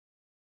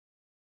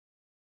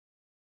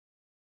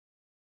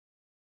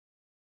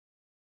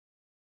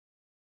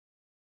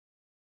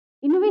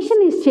Innovation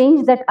is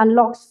change that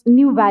unlocks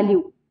new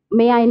value.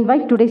 May I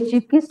invite today's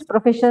chief guest,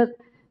 Professor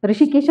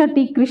Rishikesha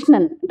T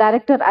Krishnan,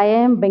 Director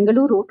IIM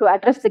Bangalore, to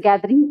address the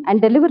gathering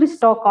and deliver his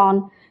talk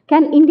on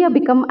Can India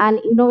Become an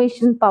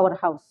Innovation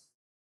Powerhouse?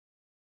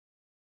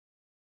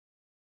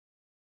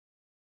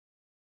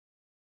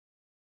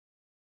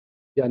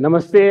 Yeah,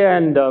 namaste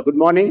and good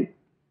morning.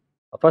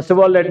 First of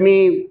all, let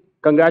me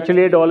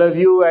congratulate all of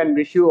you and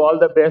wish you all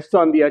the best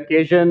on the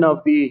occasion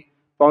of the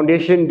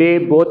Foundation Day,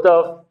 both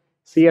of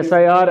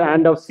CSIR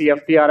and of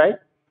CFTRI.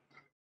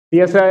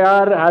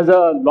 CSIR has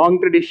a long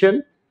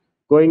tradition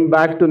going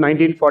back to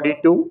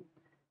 1942.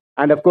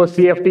 And of course,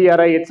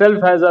 CFTRI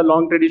itself has a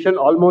long tradition,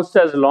 almost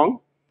as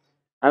long.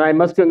 And I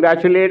must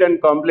congratulate and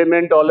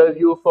compliment all of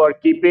you for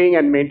keeping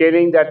and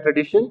maintaining that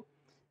tradition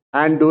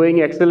and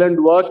doing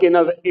excellent work in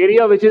an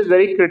area which is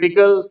very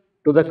critical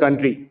to the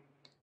country.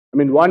 I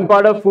mean, one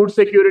part of food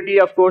security,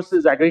 of course,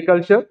 is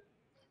agriculture,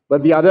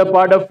 but the other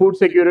part of food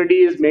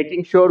security is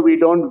making sure we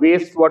don't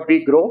waste what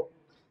we grow.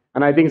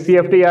 And I think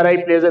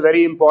CFTRI plays a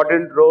very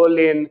important role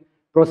in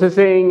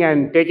processing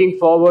and taking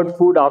forward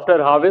food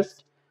after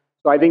harvest.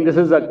 So I think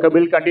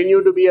will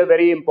continue to be a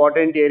very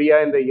important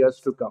area in the years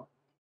to come.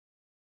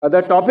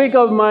 The topic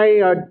of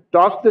my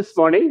talk this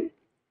morning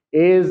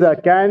is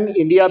Can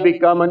India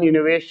Become an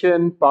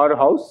Innovation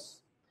Powerhouse?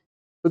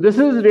 So this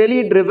is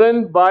really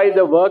driven by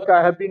the work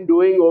I have been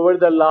doing over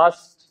the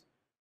last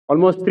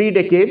almost 3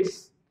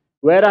 decades,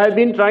 where I have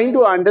been trying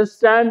to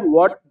understand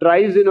what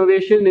drives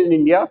innovation in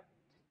India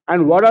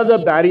and what are the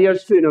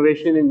barriers to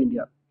innovation in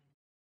India.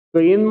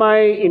 So in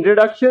my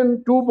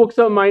introduction, 2 books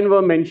of mine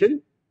were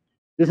mentioned.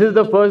 This is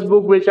the first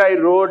book which I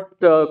wrote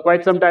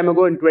quite some time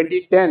ago in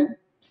 2010,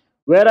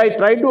 where I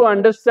tried to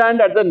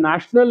understand at the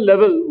national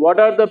level what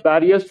are the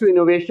barriers to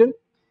innovation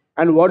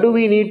and what do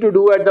we need to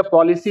do at the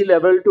policy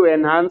level to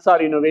enhance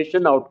our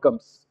innovation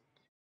outcomes.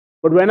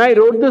 But when I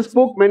wrote this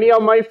book, many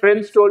of my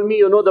friends told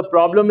me, the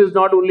problem is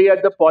not only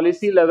at the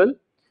policy level,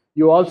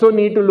 you also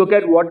need to look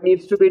at what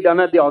needs to be done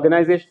at the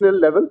organizational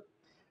level.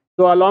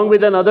 So along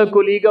with another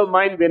colleague of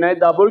mine, Vinay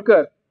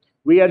Dabholkar,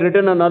 we had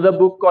written another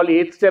book called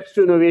 8 Steps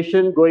to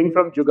Innovation, Going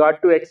from Jugaad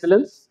to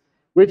Excellence,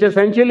 which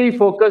essentially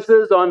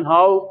focuses on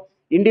how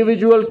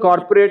individual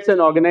corporates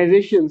and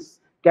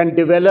organizations can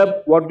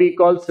develop what we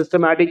call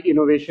systematic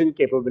innovation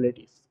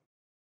capabilities.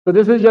 So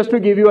this is just to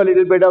give you a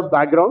little bit of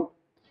background.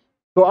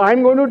 So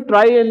I'm going to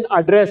try and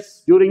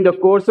address during the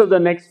course of the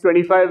next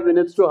 25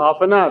 minutes to half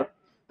an hour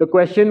the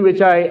question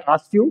which I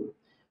asked you,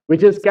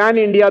 which is can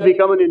India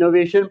become an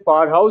innovation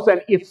powerhouse,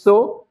 and if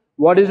so,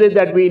 what is it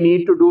that we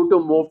need to do to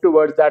move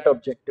towards that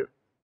objective?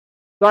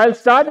 So I'll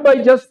start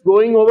by just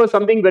going over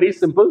something very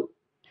simple,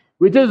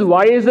 which is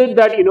why is it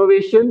that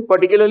innovation,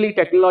 particularly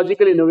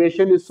technological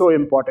innovation, is so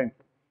important?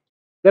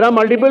 There are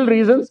multiple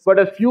reasons, but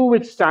a few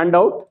which stand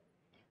out.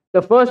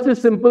 The first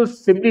is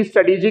simply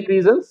strategic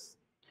reasons.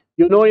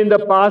 You know, in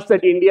the past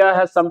that India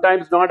has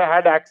sometimes not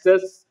had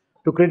access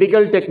to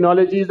critical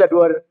technologies that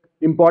were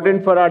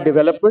important for our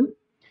development.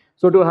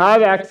 So to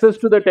have access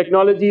to the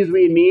technologies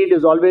we need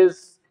is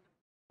always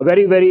a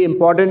very, very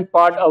important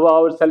part of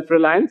our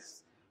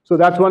self-reliance. So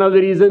that's one of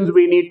the reasons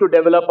we need to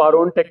develop our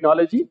own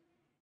technology.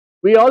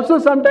 We also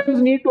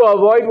sometimes need to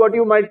avoid what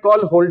you might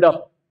call hold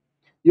up.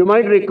 You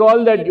might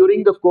recall that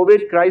during the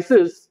COVID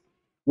crisis,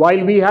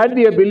 while we had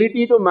the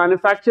ability to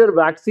manufacture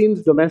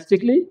vaccines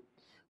domestically,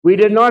 we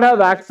did not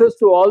have access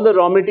to all the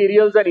raw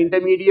materials and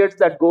intermediates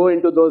that go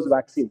into those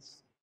vaccines.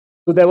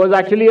 So there was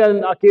actually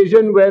an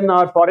occasion when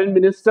our foreign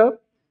minister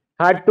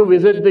had to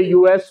visit the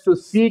US to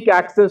seek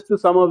access to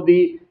some of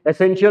the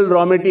essential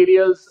raw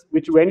materials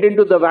which went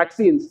into the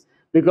vaccines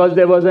because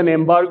there was an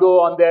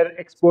embargo on their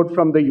export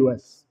from the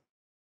US.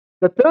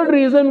 The third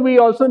reason we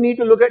also need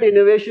to look at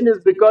innovation is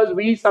because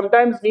we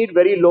sometimes need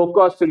very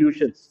low-cost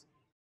solutions,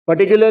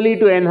 particularly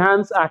to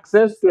enhance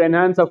access, to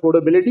enhance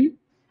affordability.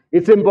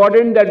 It's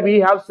important that we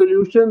have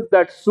solutions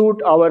that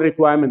suit our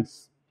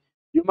requirements.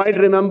 You might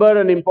remember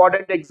an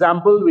important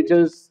example, which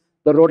is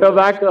the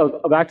Rotavac,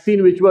 a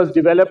vaccine which was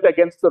developed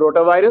against the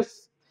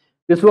rotavirus.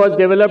 This was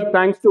developed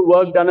thanks to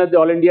work done at the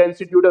All India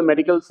Institute of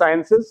Medical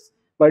Sciences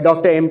by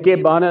Dr. M.K.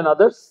 Ban and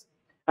others,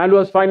 and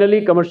was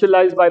finally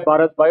commercialized by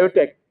Bharat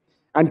Biotech.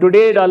 And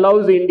today it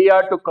allows India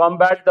to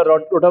combat the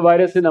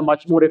rotavirus in a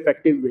much more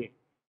effective way.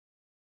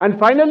 And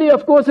finally,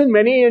 of course, in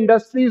many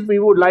industries, we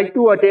would like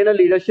to attain a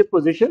leadership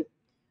position.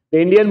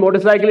 The Indian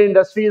motorcycle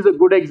industry is a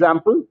good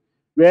example,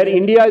 where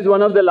India is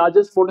one of the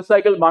largest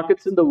motorcycle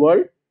markets in the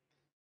world.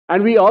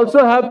 And we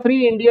also have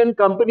 3 Indian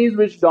companies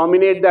which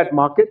dominate that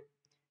market,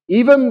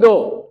 even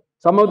though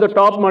some of the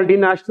top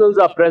multinationals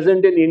are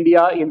present in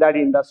India in that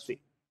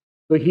industry.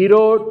 So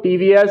Hero,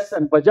 TVS,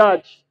 and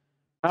Bajaj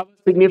have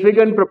a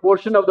significant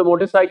proportion of the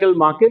motorcycle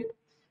market.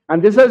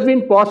 And this has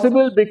been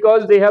possible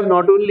because they have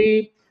not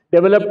only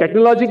developed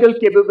technological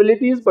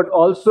capabilities, but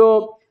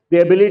also the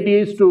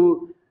abilities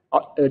to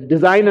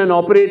design and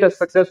operate a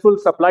successful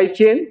supply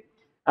chain,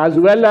 as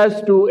well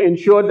as to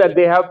ensure that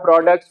they have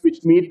products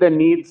which meet the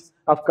needs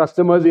of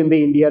customers in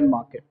the Indian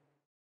market.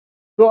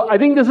 So I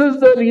think this is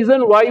the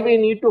reason why we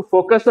need to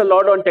focus a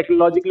lot on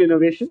technological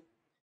innovation.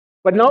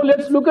 But now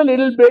let's look a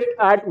little bit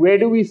at where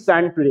do we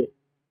stand today.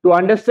 To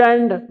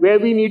understand where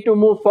we need to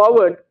move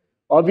forward,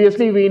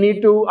 obviously we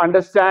need to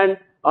understand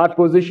our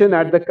position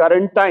at the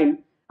current time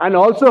and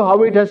also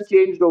how it has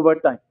changed over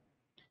time.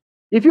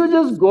 If you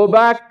just go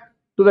back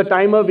to the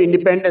time of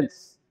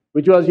independence,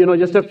 which was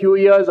just a few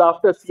years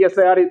after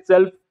CSIR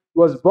itself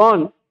was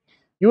born,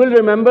 you will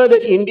remember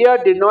that India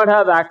did not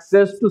have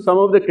access to some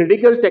of the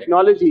critical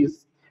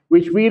technologies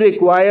which we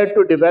required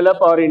to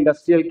develop our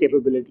industrial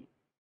capability.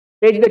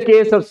 Take the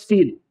case of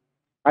steel.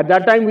 At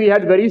that time, we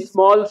had very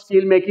small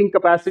steel making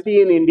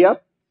capacity in India,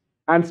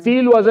 and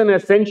steel was an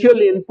essential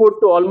input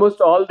to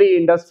almost all the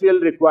industrial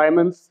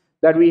requirements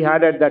that we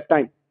had at that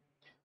time.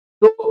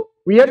 So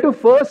we had to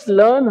first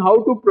learn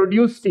how to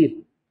produce steel,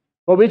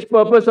 for which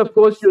purpose, of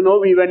course,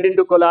 we went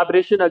into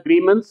collaboration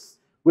agreements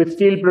with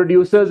steel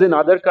producers in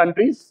other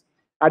countries,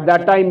 at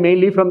that time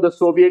mainly from the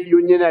Soviet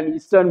Union and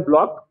Eastern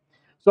Bloc.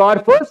 So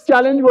our first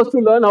challenge was to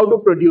learn how to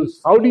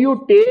produce. How do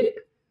you take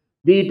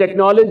the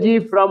technology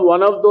from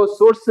one of those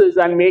sources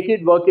and make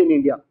it work in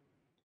India?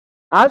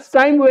 As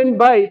time went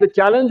by, the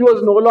challenge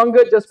was no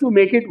longer just to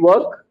make it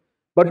work,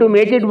 but to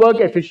make it work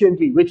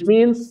efficiently, which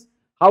means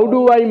how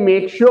do I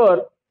make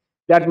sure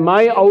that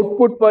my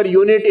output per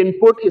unit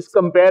input is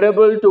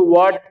comparable to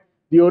what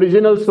the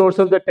original source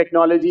of the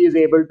technology is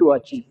able to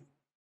achieve.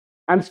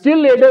 And still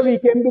later, we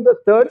came to the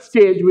third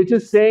stage, which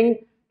is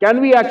saying, can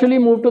we actually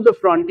move to the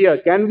frontier?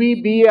 Can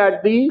we be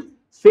at the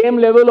same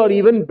level or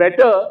even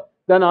better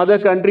than other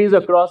countries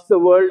across the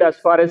world as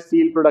far as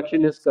steel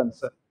production is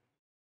concerned?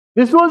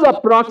 This was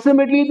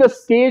approximately the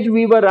stage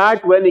we were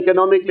at when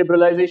economic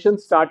liberalization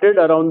started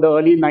around the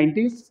early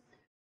 90s.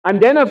 And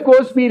then, of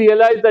course, we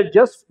realized that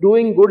just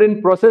doing good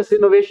in process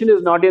innovation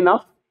is not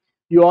enough.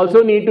 You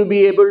also need to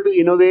be able to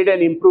innovate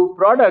and improve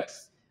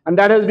products. And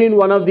that has been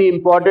one of the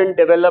important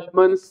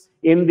developments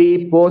in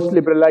the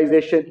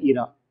post-liberalization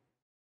era.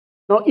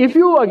 Now, if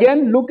you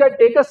again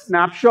take a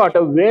snapshot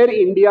of where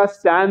India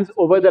stands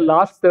over the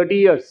last 30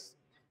 years,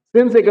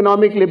 since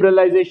economic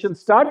liberalization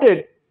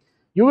started,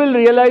 you will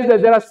realize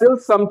that there are still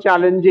some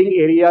challenging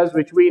areas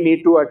which we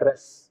need to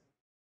address.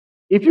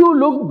 If you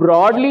look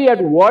broadly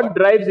at what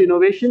drives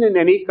innovation in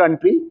any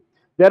country,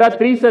 there are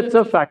three sets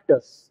of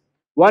factors.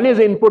 One is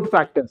input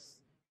factors.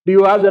 Do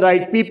you have the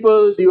right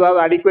people? Do you have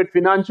adequate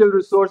financial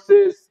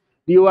resources?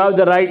 Do you have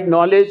the right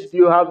knowledge? Do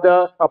you have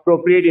the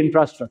appropriate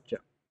infrastructure?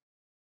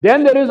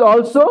 Then there is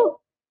also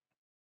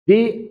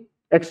the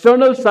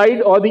external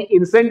side or the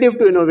incentive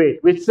to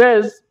innovate, which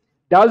says,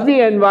 does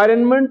the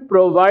environment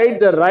provide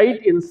the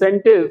right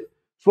incentive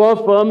for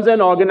firms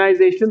and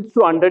organizations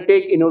to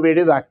undertake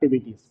innovative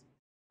activities?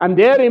 And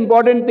there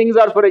important things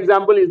are, for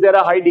example, is there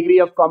a high degree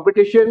of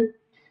competition?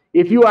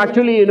 If you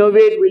actually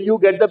innovate, will you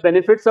get the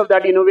benefits of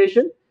that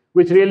innovation?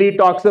 Which really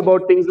talks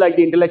about things like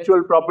the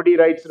intellectual property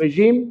rights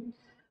regime.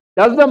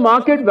 Does the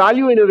market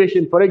value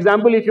innovation? For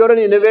example, if you're an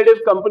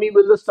innovative company,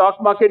 will the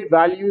stock market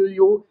value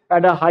you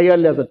at a higher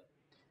level?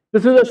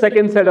 This is the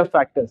second set of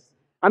factors.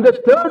 And the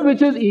third,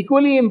 which is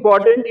equally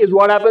important, is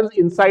what happens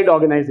inside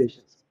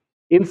organizations.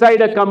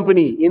 Inside a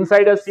company,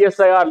 inside a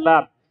CSIR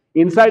lab,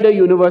 inside a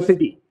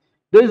university.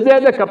 Is there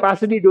the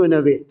capacity to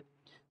innovate?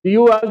 Do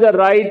you have the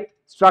right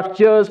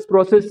structures,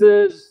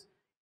 processes,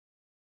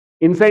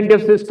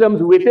 incentive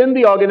systems within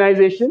the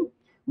organization,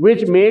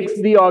 which makes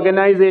the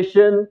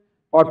organization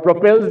or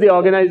propels the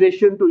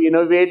organization to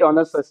innovate on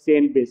a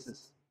sustained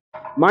basis?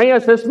 My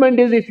assessment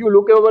is, if you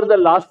look over the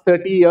last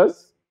 30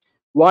 years,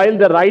 while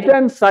the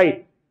right-hand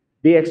side,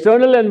 the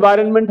external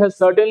environment has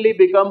certainly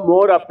become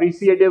more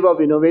appreciative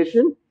of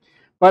innovation,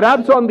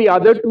 perhaps on the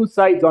other two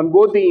sides, on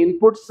both the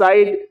input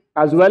side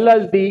as well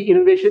as the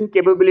innovation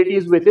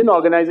capabilities within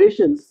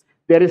organizations,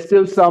 there is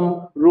still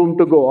some room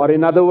to go. Or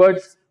in other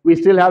words, we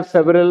still have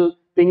several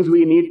things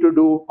we need to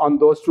do on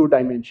those two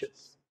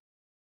dimensions.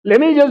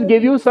 Let me just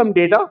give you some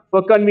data.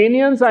 For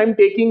convenience, I'm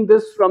taking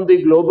this from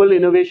the Global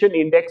Innovation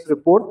Index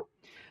report.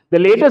 The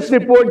latest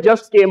report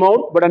just came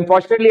out, but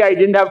unfortunately, I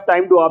didn't have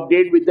time to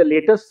update with the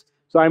latest.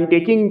 So I'm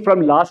taking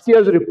from last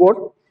year's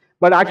report.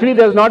 But actually,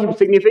 there's not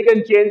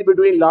significant change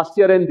between last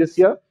year and this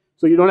year.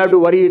 So you don't have to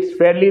worry. It's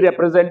fairly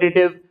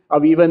representative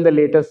of even the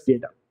latest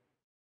data.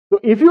 So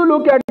if you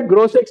look at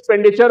gross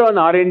expenditure on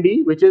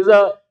R&D, which is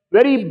a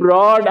very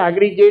broad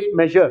aggregate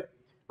measure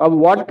of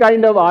what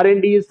kind of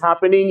R&D is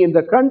happening in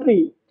the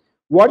country,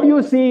 what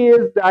you see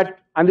is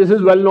that, and this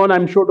is well known,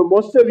 I'm sure, to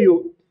most of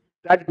you,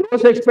 that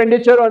gross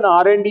expenditure on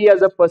R&D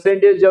as a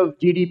percentage of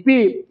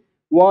GDP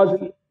was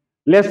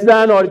less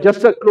than or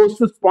just close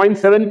to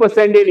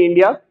 0.7% in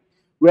India,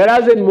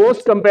 whereas in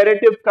most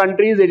comparative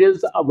countries it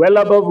is well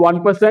above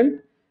 1%,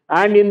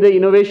 and in the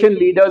innovation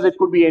leaders it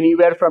could be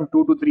anywhere from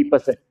 2 to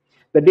 3%.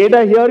 The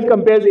data here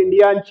compares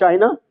India and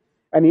China,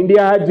 and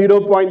India had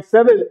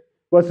 0.7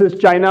 versus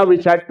China,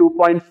 which had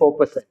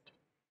 2.4%.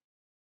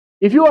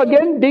 If you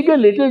again dig a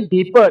little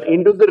deeper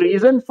into the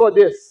reason for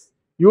this,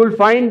 you will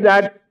find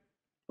that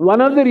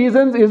one of the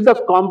reasons is the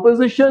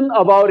composition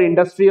of our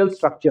industrial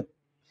structure.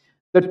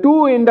 The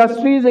two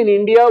industries in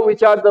India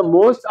which are the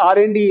most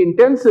R&D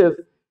intensive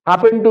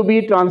happen to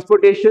be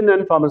transportation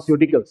and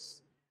pharmaceuticals.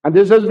 And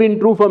this has been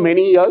true for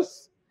many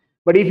years.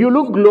 But if you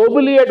look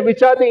globally at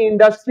which are the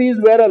industries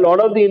where a lot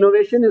of the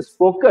innovation is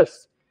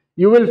focused,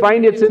 you will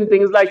find it's in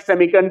things like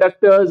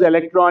semiconductors,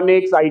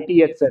 electronics,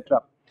 IT,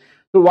 etc.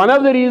 So one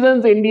of the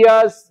reasons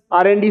India's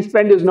R&D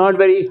spend is not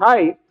very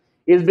high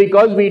is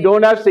because we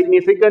don't have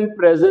significant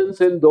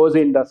presence in those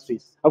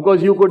industries. Of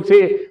course, you could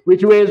say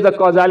which way is the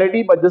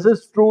causality, but this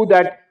is true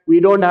that we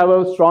don't have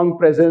a strong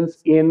presence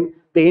in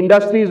the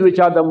industries which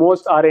are the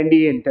most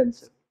R&D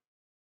intensive.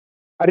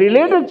 A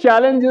related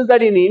challenge is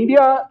that in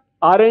India,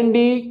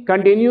 R&D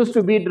continues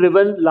to be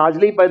driven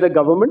largely by the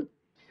government.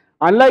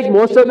 Unlike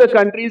most of the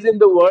countries in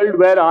the world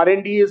where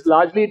R&D is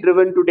largely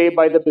driven today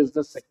by the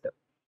business sector.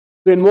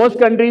 So in most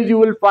countries, you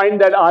will find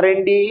that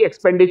R&D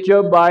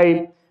expenditure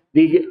by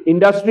the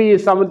industry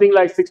is something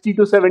like 60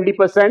 to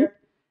 70%,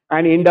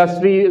 and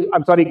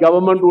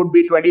government would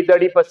be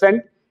 20-30%.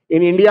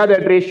 In India,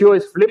 that ratio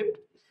is flipped.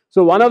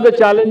 So one of the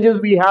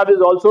challenges we have is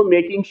also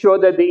making sure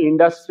that the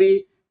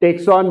industry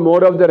takes on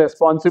more of the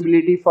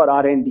responsibility for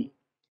R&D.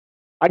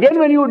 Again,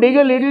 when you dig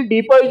a little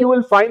deeper, you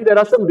will find there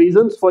are some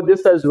reasons for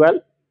this as well.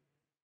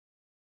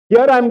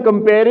 Here I'm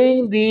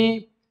comparing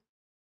the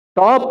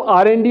top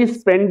R&D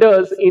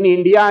spenders in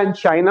India and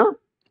China,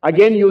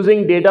 again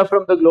using data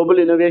from the Global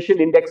Innovation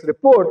Index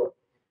report.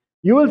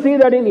 You will see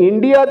that in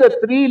India, the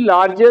three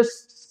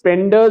largest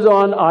spenders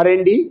on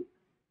R&D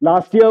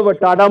last year were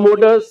Tata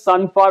Motors,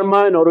 Sun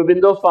Pharma, and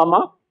Aurobindo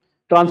Pharma.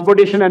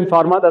 Transportation and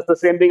pharma, that's the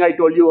same thing I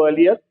told you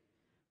earlier.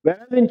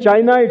 Whereas in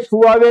China, it's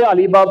Huawei,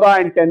 Alibaba,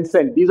 and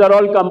Tencent. These are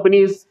all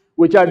companies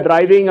which are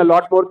driving a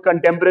lot more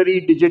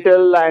contemporary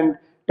digital and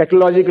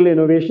technological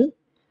innovation.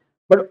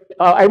 But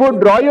I would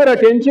draw your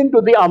attention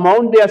to the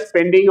amount they are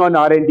spending on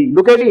R&D.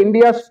 Look at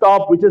India's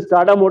top, which is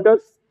Tata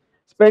Motors,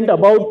 spent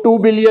about 2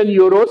 billion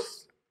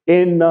euros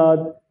in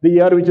the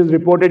year which is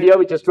reported here,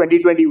 which is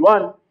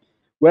 2021,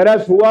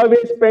 whereas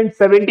Huawei spent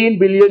 17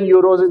 billion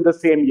euros in the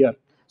same year.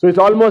 So it's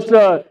almost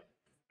a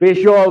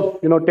ratio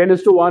of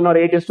 10:1 or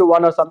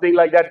 8:1 or something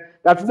like that.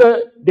 That's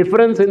the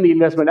difference in the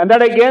investment, and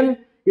that again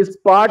is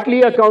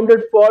partly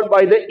accounted for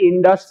by the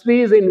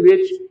industries in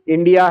which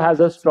India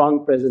has a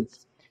strong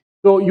presence.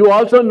 So you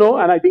also know,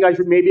 and I think I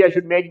should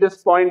make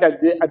this point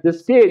at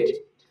this stage,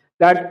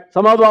 that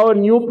some of our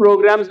new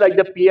programs like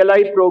the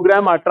PLI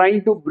program are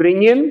trying to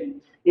bring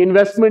in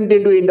investment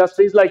into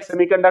industries like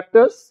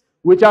semiconductors,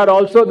 which are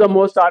also the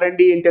most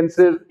R&D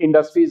intensive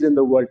industries in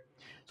the world.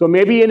 So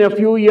maybe in a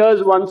few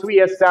years, once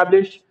we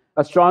establish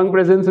a strong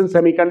presence in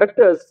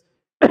semiconductors,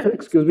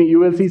 excuse me, you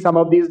will see some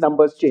of these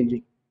numbers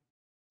changing.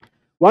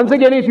 Once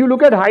again, if you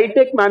look at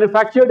high-tech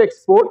manufactured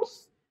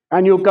exports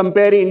and you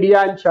compare India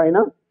and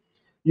China,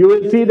 you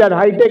will see that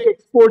high-tech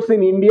exports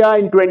in India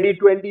in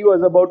 2020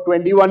 was about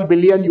 21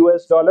 billion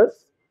US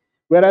dollars,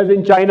 whereas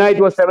in China it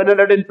was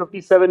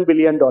 757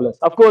 billion dollars.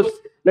 Of course,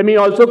 let me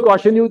also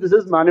caution you, this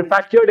is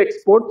manufactured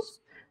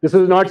exports. This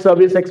is not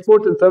service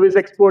exports. In service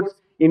exports,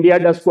 India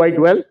does quite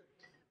well.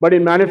 But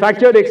in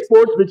manufactured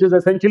exports, which is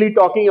essentially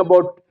talking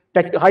about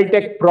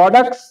high-tech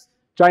products,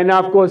 China,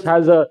 of course,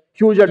 has a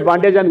huge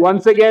advantage. And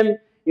once again,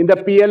 in the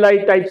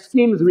PLI type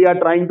schemes, we are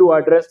trying to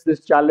address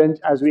this challenge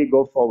as we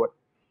go forward.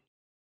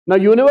 Now,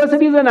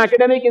 universities and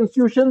academic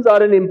institutions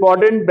are an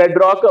important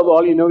bedrock of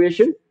all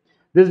innovation.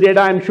 This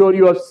data I'm sure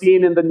you have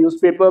seen in the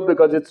newspaper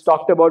because it's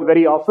talked about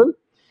very often.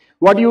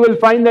 What you will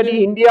find that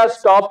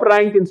India's top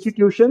ranked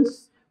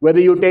institutions, whether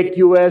you take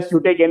US, you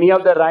take any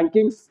of the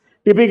rankings,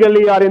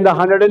 typically are in the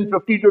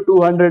 150 to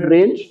 200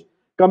 range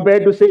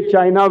compared to say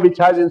China, which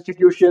has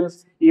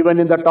institutions even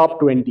in the top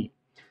 20.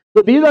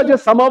 So these are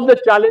just some of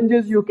the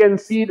challenges you can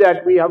see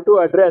that we have to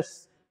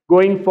address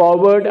going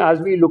forward as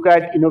we look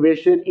at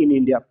innovation in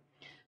India.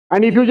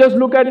 And if you just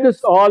look at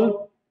this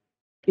all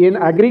in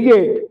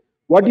aggregate,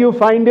 what you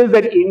find is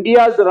that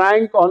India's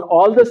rank on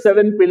all the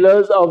 7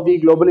 pillars of the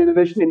Global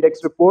Innovation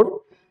Index report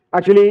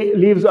actually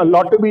leaves a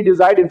lot to be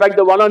desired. In fact,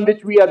 the one on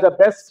which we are the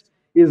best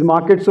is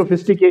market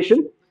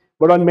sophistication.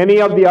 But on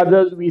many of the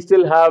others, we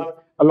still have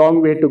a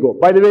long way to go.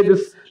 By the way,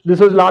 this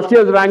was last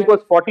year's rank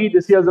was 40.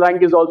 This year's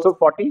rank is also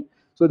 40.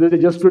 So this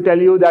is just to tell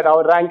you that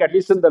our rank, at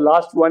least in the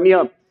last 1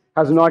 year,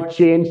 has not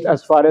changed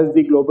as far as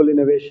the Global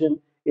Innovation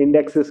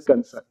Index is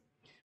concerned.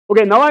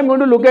 Okay, now I'm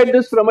going to look at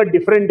this from a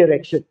different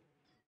direction.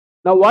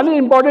 Now, one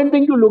important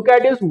thing to look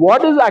at is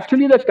what is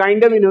actually the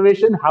kind of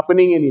innovation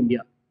happening in India.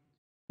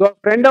 So a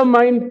friend of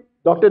mine,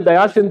 Dr.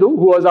 Daya Sindhu,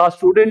 who was our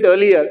student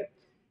earlier,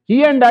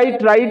 he and I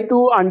tried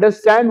to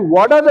understand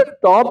what are the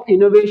top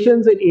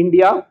innovations in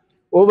India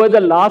over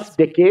the last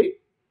decade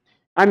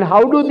and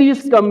how do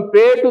these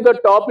compare to the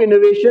top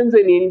innovations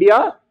in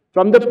India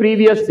from the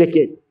previous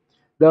decade.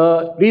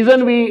 The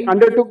reason we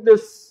undertook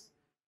this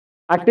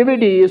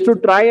activity is to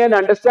try and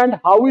understand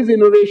how is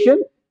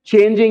innovation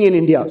changing in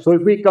India. So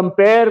if we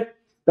compare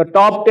the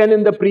top 10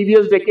 in the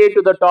previous decade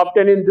to the top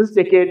 10 in this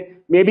decade,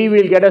 maybe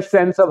we'll get a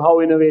sense of how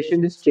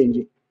innovation is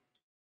changing.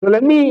 So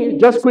let me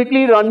just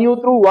quickly run you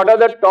through what are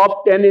the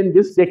top 10 in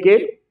this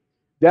decade.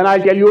 Then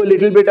I'll tell you a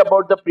little bit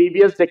about the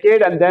previous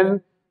decade and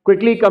then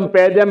quickly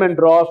compare them and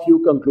draw a few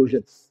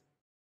conclusions.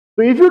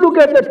 So if you look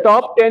at the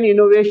top 10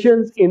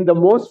 innovations in the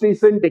most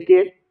recent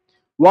decade,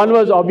 One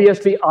was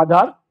obviously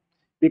Aadhaar,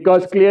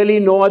 because clearly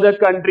no other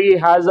country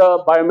has a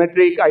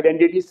biometric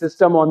identity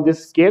system on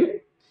this scale.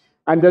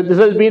 And this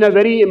has been a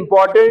very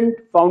important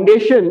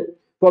foundation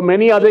for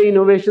many other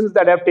innovations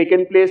that have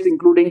taken place,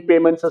 including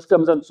payment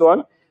systems and so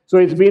on. So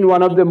it's been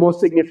one of the most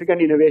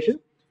significant innovations.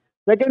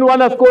 Second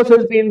one, of course,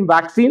 has been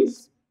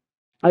vaccines.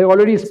 I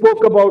already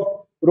spoke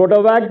about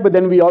Rotavac, but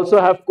then we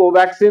also have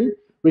Covaxin,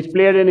 which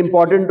played an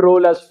important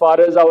role as far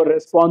as our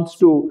response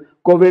to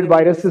COVID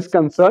virus is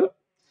concerned.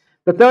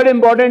 The third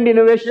important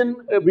innovation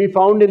we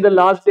found in the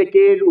last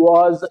decade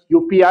was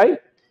UPI.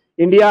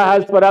 India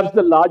has perhaps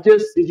the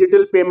largest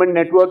digital payment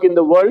network in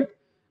the world,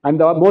 and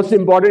the most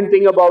important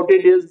thing about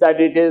it is that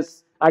it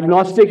is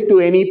agnostic to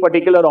any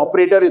particular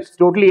operator. It's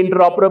totally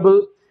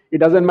interoperable. It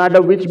doesn't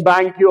matter which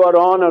bank you are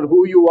on or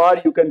who you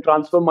are, you can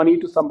transfer money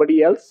to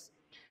somebody else.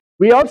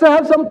 We also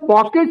have some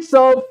pockets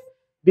of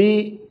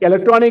the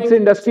electronics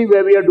industry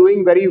where we are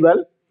doing very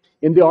well.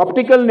 In the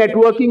optical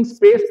networking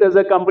space, there's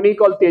a company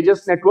called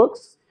Tejas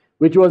Networks,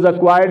 which was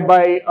acquired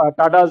by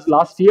Tata's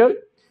last year,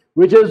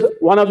 which is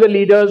one of the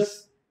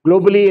leaders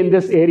globally in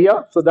this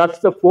area. So that's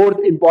the fourth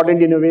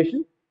important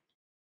innovation.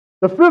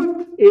 The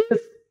fifth is,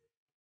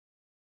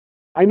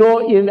 I know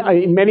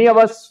in many of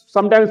us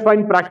sometimes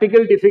find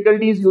practical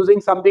difficulties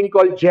using something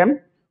called GEM,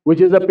 which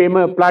is a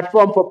payment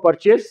platform for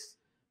purchase.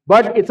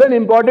 But it's an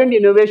important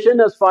innovation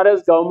as far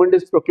as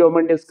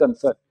procurement is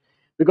concerned.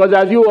 Because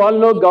as you all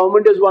know,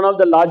 government is one of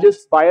the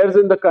largest buyers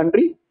in the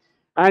country.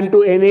 And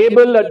to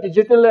enable a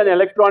digital and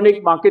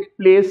electronic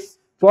marketplace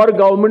for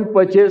government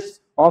purchase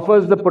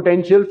offers the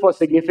potential for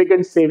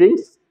significant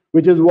savings,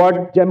 which is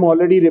what GEM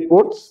already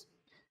reports.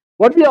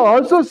 What we are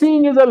also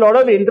seeing is a lot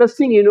of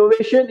interesting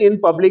innovation in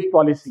public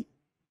policy.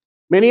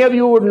 Many of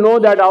you would know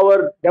that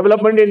our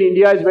development in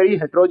India is very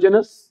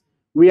heterogeneous.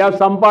 We have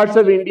some parts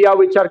of India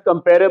which are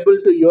comparable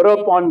to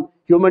Europe on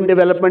human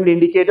development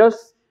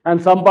indicators,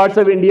 and some parts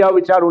of India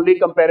which are only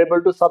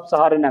comparable to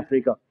sub-Saharan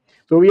Africa.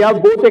 So we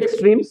have both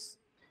extremes.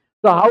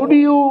 So how do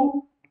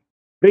you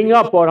bring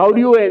up, or how do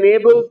you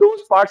enable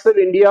those parts of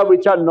India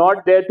which are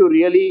not there to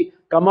really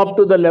come up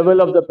to the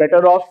level of the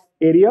better off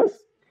areas?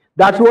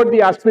 That's what the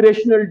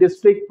aspirational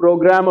district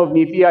program of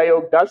Niti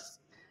Aayog does.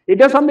 It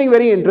does something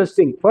very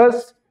interesting.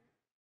 First,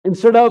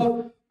 instead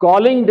of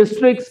calling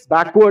districts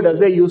backward as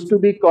they used to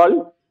be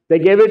called, they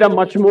gave it a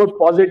much more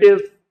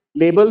positive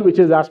label, which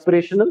is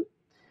aspirational.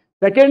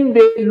 Second,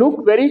 they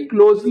look very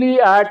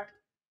closely at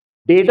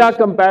data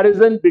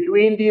comparison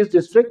between these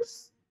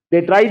districts.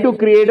 They try to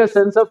create a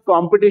sense of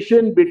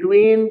competition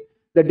between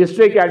the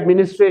district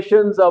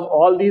administrations of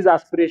all these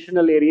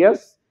aspirational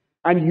areas.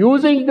 And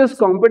using this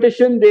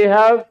competition they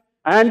have,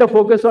 and a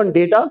focus on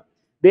data,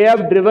 they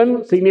have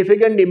driven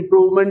significant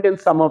improvement in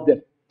some of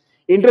them.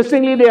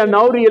 Interestingly, they have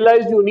now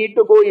realized you need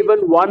to go even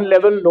one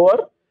level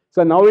lower.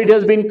 So now it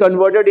has been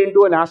converted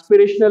into an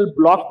aspirational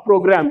block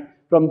program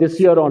from this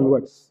year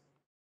onwards.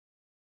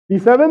 The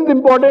seventh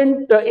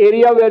important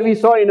area where we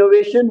saw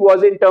innovation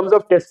was in terms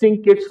of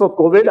testing kits for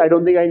COVID. I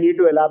don't think I need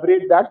to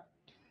elaborate that.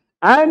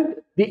 And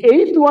the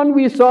eighth one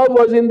we saw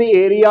was in the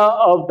area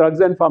of drugs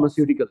and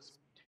pharmaceuticals.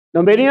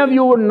 Now, many of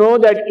you would know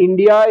that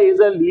India is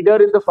a leader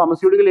in the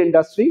pharmaceutical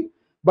industry,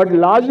 but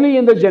largely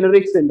in the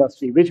generics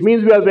industry, which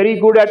means we are very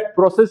good at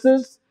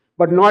processes,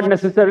 but not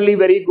necessarily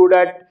very good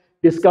at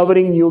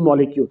discovering new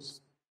molecules.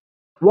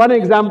 One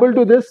example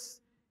to this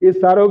is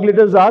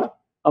saroglitazar,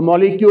 a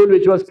molecule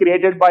which was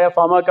created by a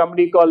pharma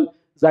company called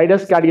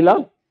Zydus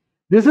Cadila.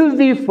 This is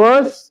the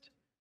first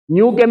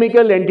new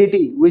chemical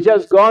entity which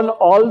has gone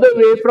all the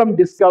way from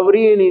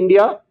discovery in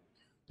India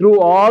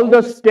through all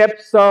the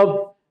steps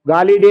of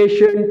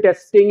validation,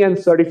 testing, and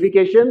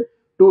certification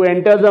to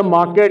enter the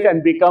market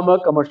and become a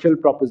commercial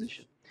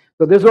proposition.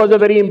 So this was a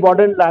very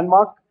important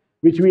landmark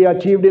which we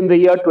achieved in the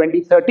year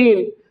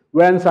 2013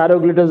 when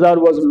saroglitazar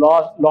was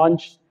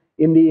launched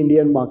in the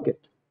Indian market.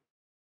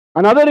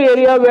 Another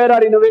area where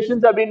our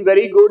innovations have been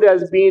very good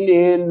has been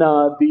in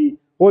the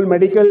whole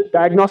medical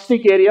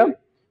diagnostic area.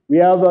 We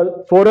have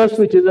Forus,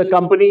 which is a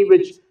company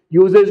which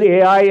uses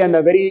AI and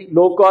a very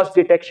low-cost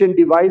detection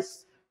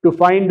device to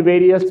find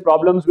various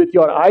problems with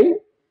your eye.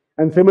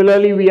 And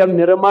similarly, we have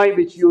Niramai,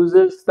 which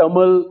uses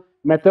thermal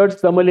methods,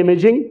 thermal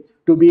imaging,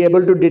 to be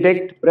able to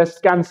detect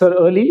breast cancer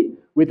early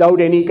without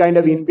any kind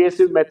of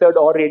invasive method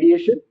or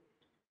radiation.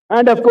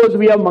 And of course,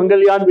 we have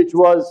Mangalyaan, which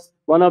was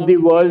one of the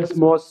world's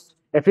most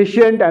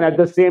efficient and at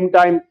the same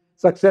time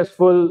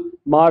successful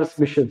Mars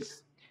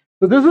missions.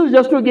 So this is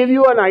just to give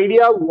you an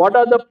idea what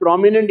are the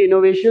prominent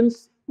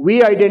innovations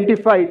we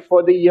identified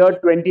for the year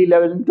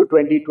 2011 to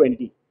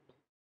 2020.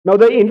 Now,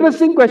 the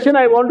interesting question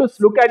I want to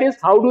look at is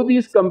how do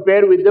these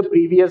compare with the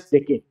previous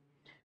decade?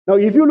 Now,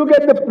 if you look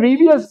at the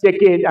previous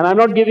decade, and I'm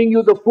not giving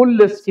you the full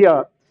list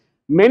here,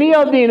 many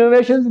of the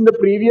innovations in the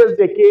previous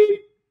decade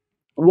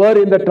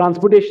were in the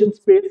transportation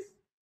space.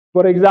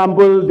 For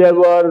example, there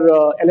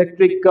were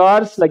electric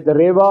cars like the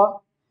Reva.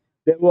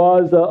 There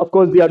was, of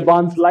course, the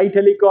advanced light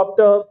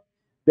helicopter.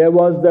 There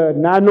was the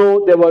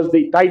Nano. There was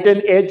the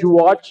Titan Edge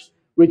watch,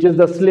 which is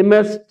the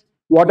slimmest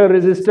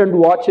water-resistant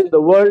watch in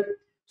the world.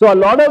 So a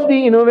lot of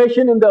the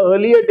innovation in the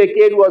earlier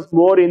decade was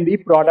more in the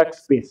product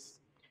space.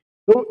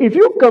 So if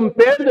you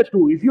compare the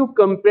two, if you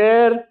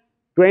compare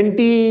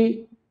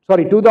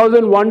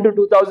 2001 to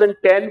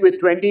 2010 with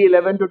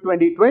 2011 to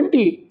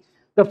 2020,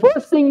 the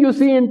first thing you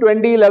see in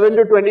 2011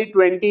 to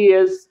 2020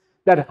 is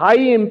that high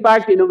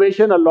impact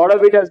innovation, a lot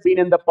of it has been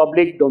in the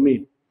public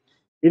domain.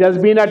 It has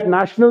been at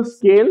national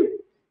scale.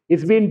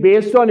 It's been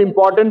based on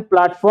important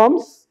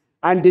platforms,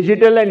 and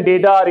digital and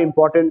data are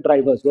important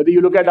drivers. Whether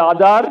you look at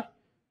Aadhaar,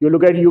 you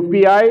look at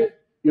UPI,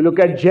 you look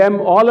at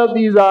GEM, all of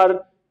these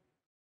are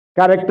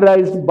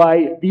characterized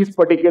by these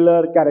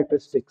particular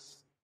characteristics.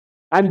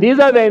 And these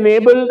have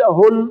enabled a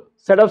whole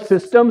set of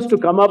systems to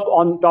come up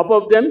on top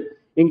of them,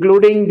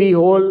 including the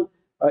whole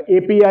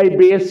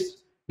API-based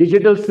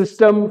digital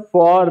system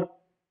for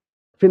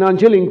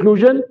financial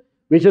inclusion,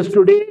 which is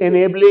today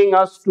enabling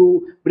us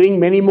to bring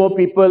many more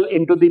people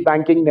into the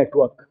banking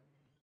network.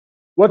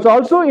 What's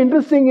also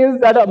interesting is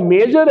that a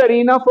major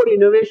arena for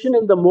innovation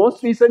in the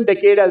most recent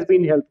decade has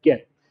been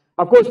healthcare.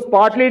 Of course,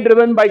 partly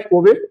driven by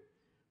COVID,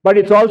 but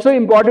it's also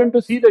important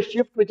to see the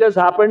shift which has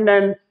happened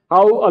and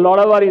how a lot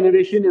of our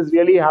innovation is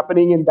really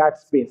happening in that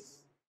space.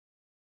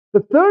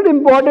 The third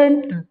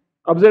important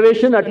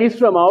observation, at least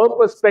from our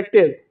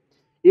perspective,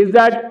 is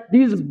that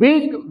these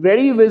big,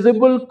 very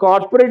visible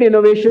corporate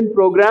innovation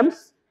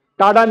programs,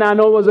 Tata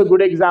Nano was a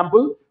good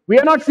example. We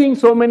are not seeing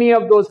so many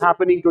of those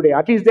happening today.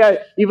 At least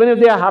even if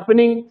they are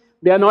happening,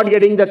 they are not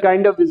getting the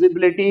kind of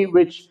visibility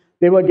which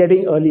they were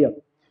getting earlier.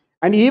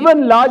 And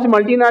even large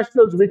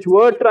multinationals which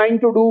were trying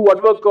to do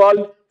what were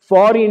called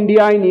for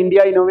India in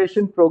India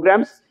innovation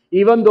programs,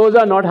 even those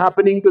are not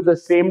happening to the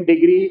same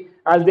degree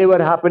as they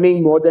were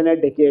happening more than a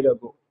decade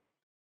ago.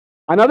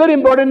 Another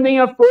important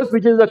thing, of course,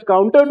 which is a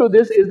counter to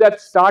this, is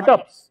that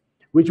startups,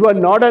 which were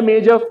not a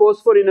major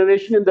force for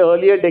innovation in the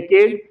earlier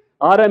decade,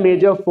 are a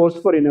major force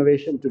for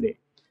innovation today.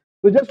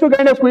 So just to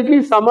kind of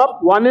quickly sum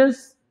up, one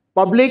is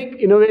public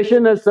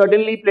innovation is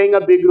certainly playing a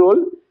big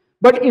role,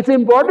 but it's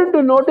important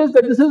to notice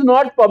that this is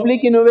not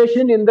public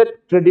innovation in the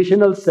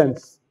traditional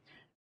sense.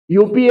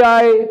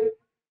 UPI,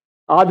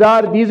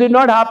 Aadhaar, these did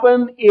not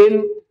happen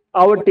in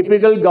our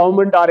typical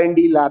government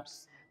R&D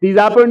labs. These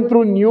happened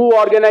through new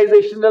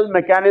organizational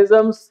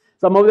mechanisms.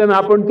 Some of them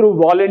happened through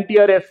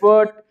volunteer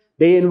effort.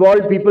 They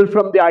involved people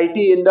from the IT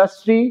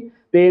industry.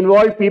 They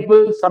involved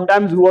people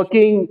sometimes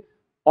working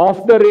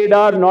off the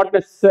radar, not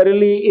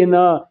necessarily in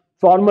a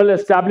formal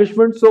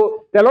establishment.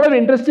 So there are a lot of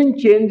interesting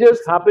changes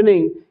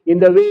happening in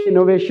the way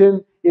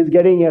innovation is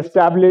getting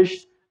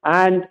established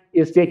and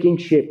is taking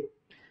shape.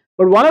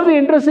 But one of the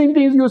interesting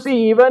things you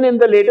see even in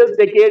the latest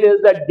decade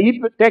is that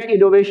deep tech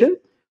innovation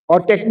or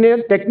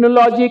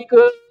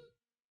technological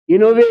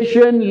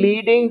innovation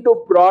leading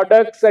to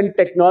products and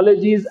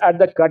technologies at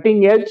the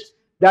cutting edge,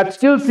 that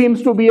still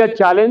seems to be a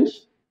challenge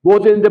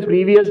both in the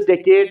previous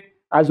decade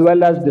as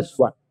well as this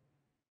one.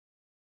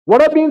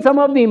 What have been some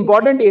of the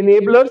important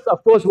enablers?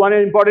 Of course, one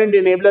important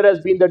enabler has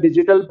been the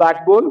digital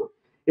backbone.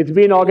 It's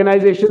been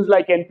organizations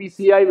like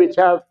NPCI which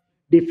have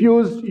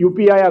diffused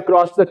UPI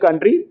across the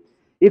country.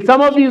 It's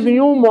some of these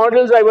new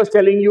models I was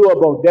telling you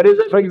about. There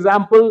is, for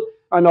example,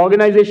 an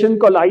organization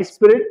called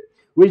iSpirit,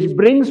 which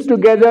brings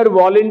together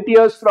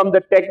volunteers from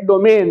the tech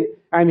domain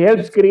and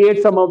helps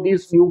create some of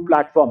these new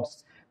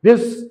platforms.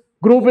 This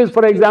group is,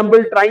 for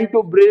example, trying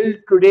to build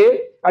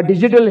today a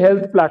digital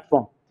health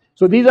platform.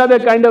 So these are the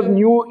kind of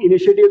new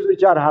initiatives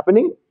which are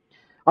happening.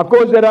 Of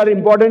course, there are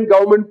important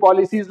government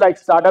policies like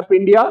Startup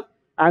India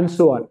and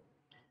so on.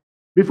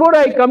 Before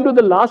I come to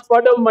the last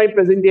part of my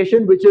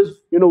presentation, which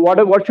is,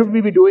 what should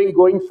we be doing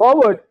going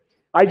forward,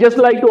 I just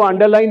like to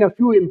underline a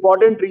few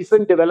important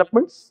recent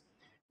developments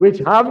which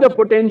have the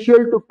potential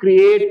to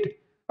create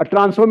a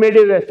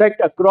transformative effect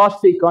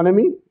across the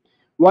economy.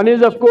 One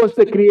is, of course,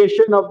 the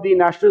creation of the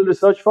National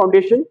Research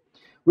Foundation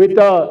with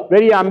a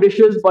very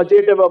ambitious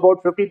budget of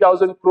about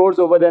 50,000 crores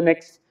over the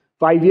next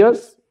 5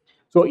 years.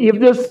 So if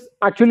this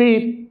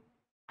actually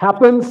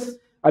happens,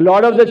 a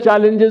lot of the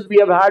challenges we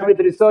have had with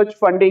research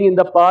funding in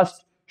the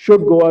past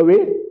should go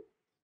away.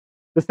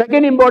 The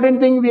second important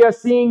thing we are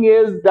seeing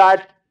is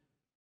that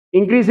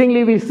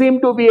increasingly we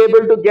seem to be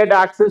able to get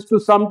access to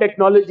some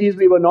technologies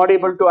we were not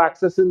able to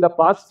access in the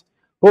past.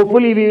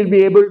 Hopefully we will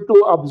be able to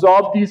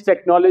absorb these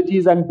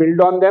technologies and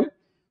build on them.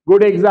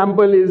 Good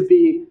example is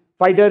the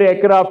fighter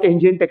aircraft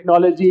engine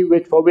technology,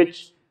 for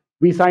which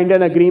we signed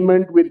an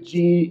agreement with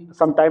GE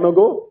some time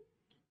ago.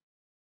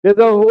 There's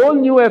a whole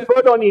new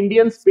effort on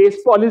Indian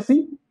space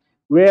policy,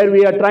 where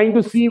we are trying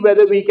to see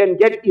whether we can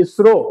get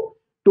ISRO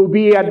to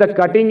be at the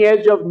cutting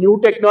edge of new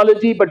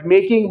technology, but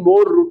making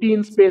more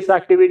routine space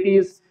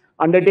activities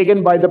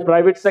undertaken by the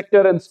private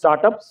sector and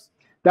startups.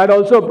 That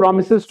also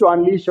promises to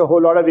unleash a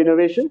whole lot of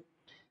innovation.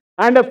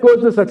 And of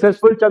course, the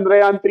successful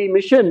Chandrayaan-3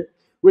 mission,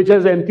 which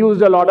has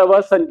enthused a lot of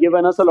us and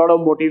given us a lot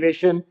of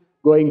motivation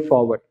going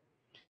forward.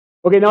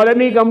 Okay, now let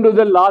me come to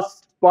the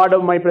last part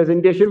of my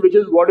presentation, which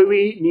is what do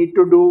we need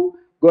to do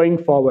going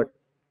forward.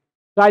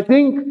 So I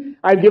think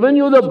I've given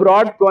you the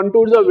broad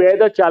contours of where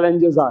the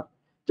challenges are.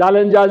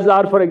 Challenges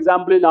are, for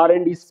example, in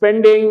R&D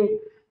spending.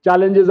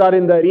 Challenges are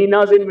in the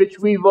arenas in which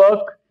we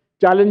work.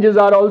 challenges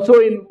are also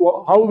in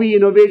how we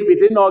innovate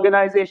within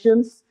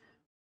organizations.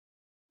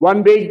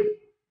 One big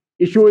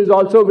issue is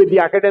also with the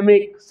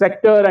academic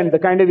sector and the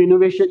kind of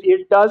innovation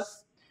it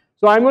does.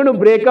 So I'm going to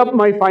break up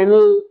my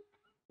final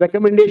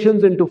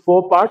recommendations into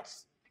 4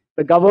 parts: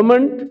 the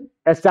government,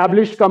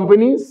 established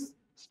companies,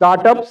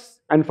 startups,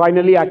 and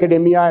finally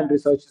academia and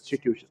research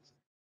institutions.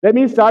 Let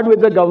me start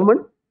with the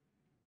government.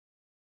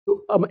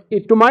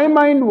 To my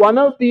mind, one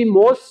of the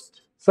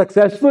most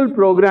successful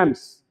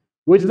programs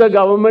which the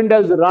government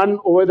has run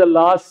over the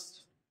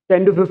last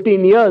 10 to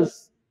 15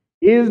 years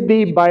is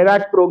the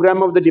BIRAC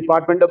program of the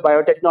Department of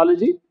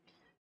Biotechnology.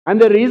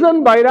 And the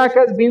reason BIRAC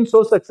has been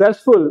so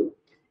successful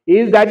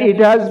is that it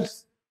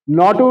has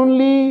not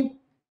only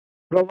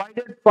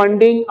provided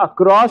funding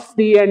across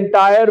the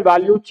entire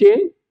value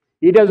chain,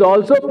 it has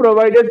also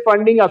provided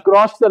funding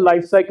across the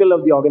life cycle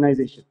of the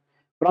organization,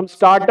 from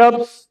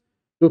startups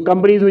to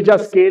companies which are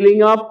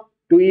scaling up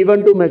to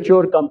even to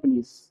mature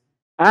companies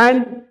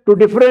and to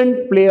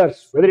different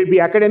players, whether it be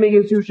academic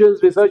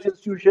institutions, research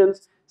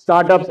institutions,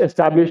 startups,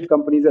 established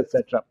companies,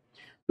 etc.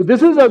 So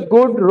this is a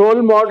good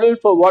role model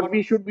for what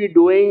we should be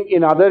doing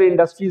in other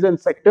industries and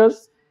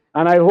sectors,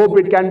 and I hope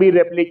it can be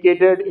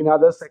replicated in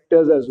other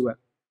sectors as well.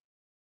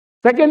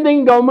 Second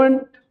thing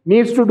government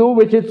needs to do,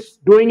 which it's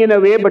doing in a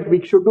way, but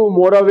we should do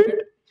more of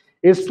it,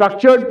 is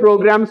structured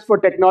programs for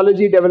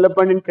technology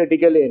development in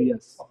critical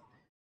areas.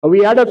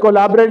 We had a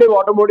collaborative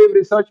automotive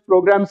research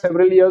program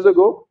several years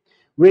ago,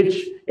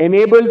 which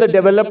enabled the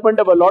development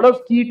of a lot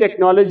of key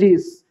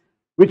technologies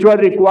which were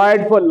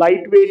required for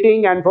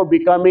lightweighting and for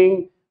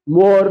becoming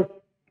more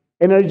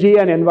energy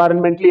and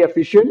environmentally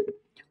efficient.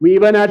 We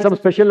even had some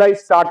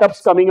specialized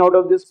startups coming out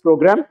of this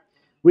program.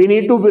 We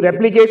need to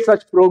replicate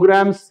such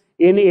programs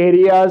in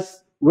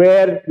areas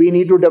where we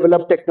need to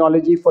develop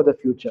technology for the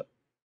future.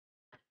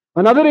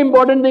 Another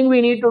important thing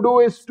we need to do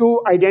is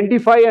to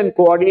identify and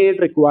coordinate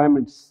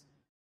requirements.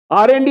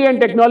 R&D and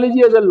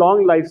technology has a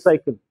long life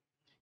cycle.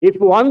 If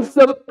once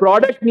the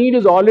product need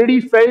is already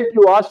felt,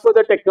 you ask for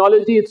the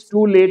technology, it's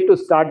too late to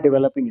start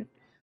developing it.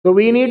 So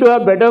we need to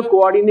have better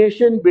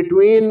coordination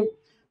between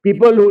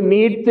people who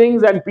need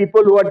things and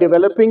people who are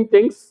developing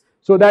things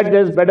so that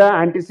there's better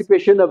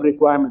anticipation of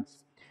requirements.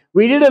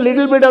 We did a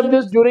little bit of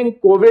this during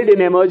COVID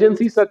in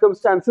emergency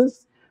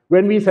circumstances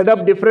when we set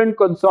up different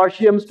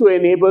consortiums to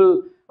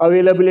enable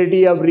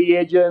availability of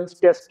reagents,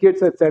 test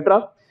kits,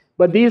 etc.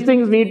 But these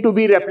things need to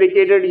be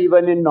replicated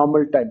even in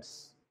normal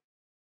times.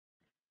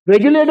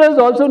 Regulators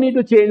also need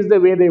to change the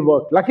way they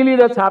work. Luckily,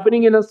 that's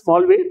happening in a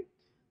small way.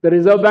 The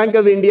Reserve Bank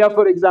of India,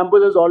 for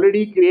example, has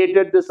already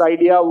created this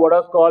idea of what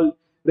are called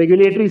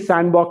regulatory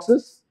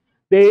sandboxes.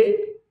 They,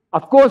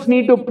 of course,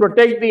 need to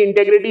protect the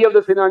integrity of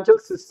the financial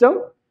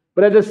system,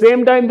 but at the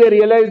same time, they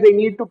realize they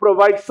need to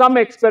provide some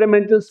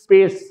experimental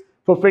space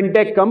for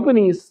fintech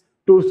companies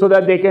so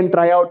that they can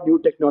try out new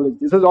technology.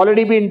 This has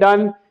already been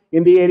done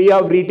in the area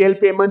of retail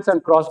payments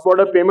and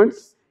cross-border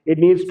payments. It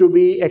needs to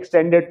be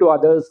extended to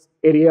other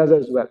areas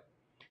as well.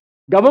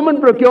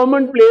 Government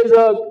procurement plays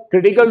a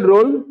critical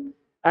role,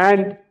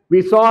 and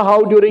we saw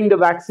how during the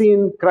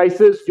vaccine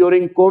crisis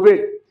during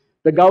COVID,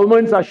 the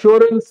government's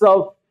assurance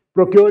of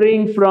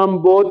procuring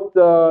from both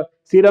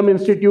Serum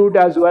Institute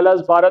as well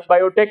as Bharat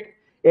Biotech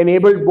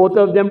enabled both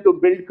of them to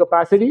build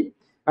capacity,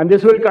 and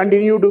this will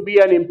continue to be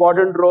an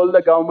important role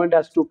the government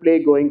has to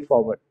play going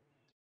forward.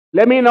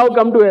 Let me now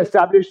come to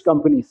established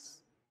companies.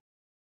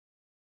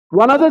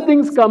 One of the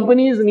things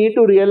companies need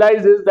to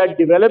realize is that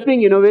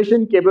developing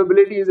innovation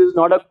capabilities is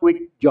not a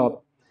quick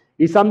job.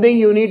 It's something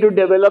you need to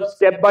develop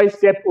step by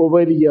step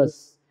over the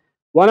years.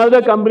 One of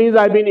the companies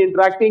I've been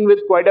interacting with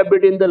quite a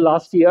bit in the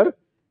last year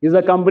is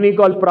a company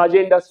called Praj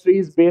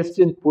Industries based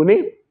in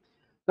Pune.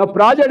 Now,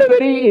 Praj had a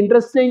very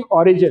interesting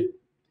origin.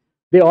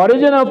 The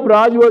origin of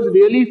Praj was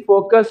really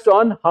focused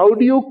on how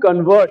do you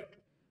convert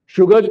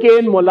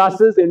sugarcane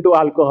molasses into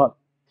alcohol.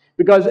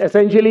 Because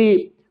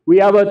essentially, we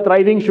have a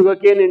thriving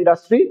sugarcane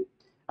industry,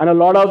 and a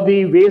lot of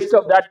the waste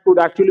of that could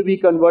actually be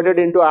converted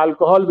into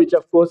alcohol, which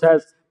of course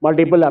has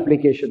multiple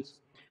applications.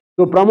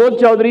 So Pramod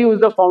Chaudhary, who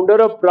is the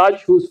founder of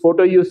Praj, whose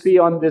photo you see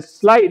on this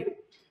slide,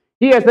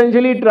 he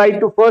essentially tried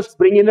to first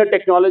bring in a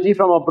technology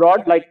from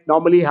abroad, like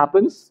normally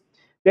happens.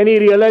 Then he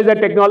realized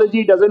that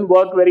technology doesn't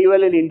work very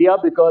well in India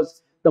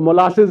because the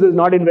molasses is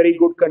not in very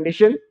good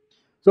condition.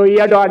 So he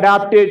had to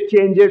adapt it,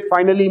 change it,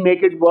 finally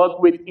make it work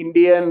with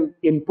Indian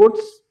inputs.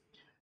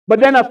 But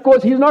then, of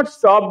course, he's not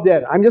stopped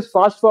there. I'm just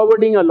fast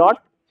forwarding a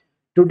lot.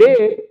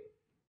 Today,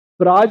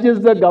 Praj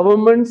is the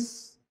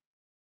government's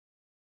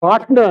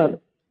partner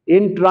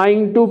in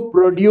trying to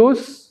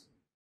produce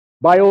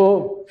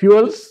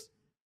biofuels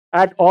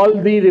at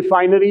all the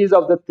refineries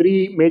of the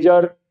three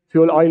major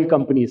fuel oil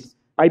companies.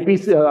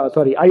 IOC,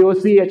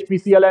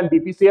 HPCL, and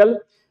BPCL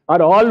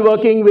are all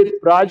working with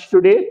Praj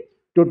today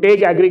to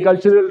take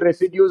agricultural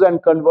residues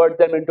and convert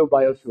them into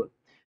biofuel.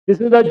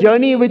 This is a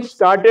journey which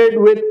started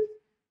with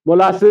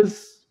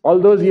molasses all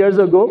those years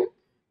ago,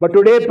 but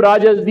today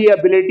Praj has the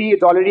ability,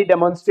 it's already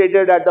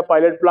demonstrated at the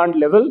pilot plant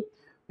level,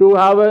 to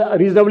have a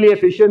reasonably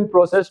efficient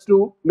process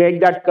to make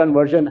that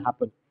conversion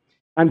happen.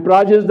 And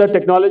Praj is the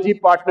technology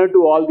partner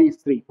to all these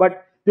three.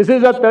 But this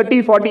is a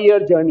 30,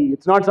 40-year journey.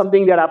 It's not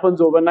something that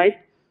happens overnight.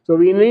 So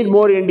we need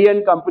more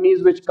Indian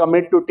companies which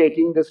commit to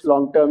taking this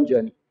long-term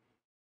journey.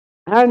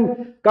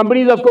 And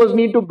companies, of course,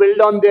 need to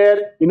build on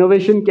their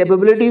innovation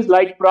capabilities.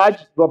 Like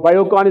Praj,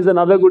 Biocon is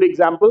another good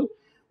example,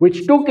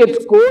 which took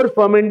its core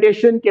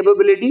fermentation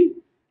capability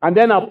and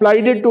then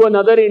applied it to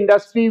another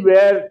industry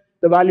where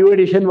the value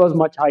addition was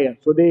much higher.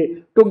 So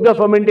they took the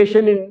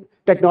fermentation in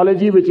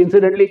technology, which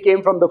incidentally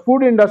came from the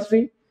food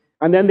industry,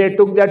 and then they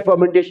took that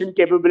fermentation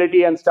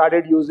capability and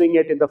started using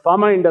it in the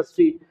pharma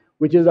industry,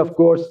 which is, of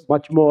course,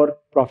 much more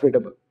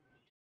profitable.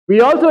 We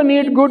also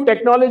need good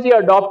technology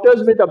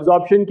adopters with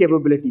absorption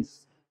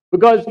capabilities,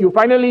 because you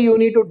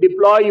need to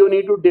deploy, you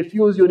need to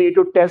diffuse, you need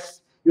to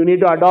test, you need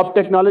to adopt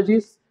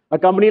technologies. A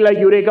company like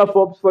Eureka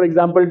Forbes, for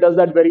example, does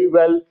that very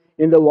well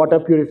in the water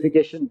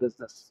purification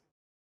business.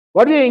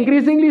 What we are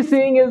increasingly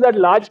seeing is that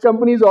large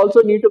companies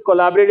also need to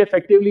collaborate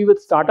effectively with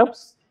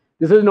startups.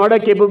 This is not a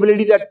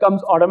capability that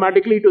comes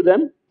automatically to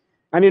them.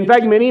 And in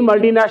fact, many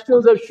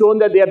multinationals have shown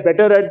that they are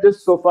better at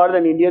this so far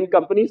than Indian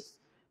companies.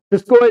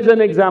 Cisco is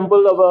an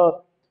example of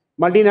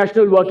a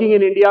multinational working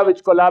in India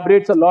which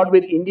collaborates a lot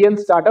with Indian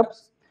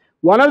startups.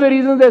 One of the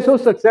reasons they're so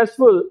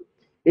successful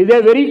is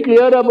they're very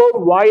clear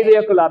about why they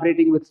are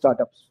collaborating with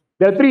startups.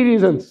 There are three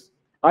reasons.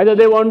 Either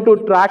they want to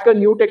track a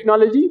new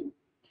technology,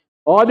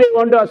 or they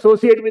want to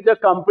associate with a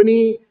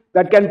company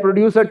that can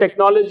produce a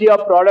technology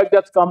or product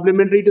that's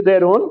complementary to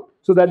their own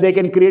so that they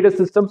can create a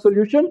system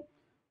solution,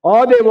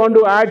 or they want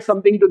to add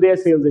something to their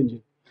sales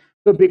engine.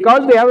 So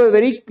because they have a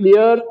very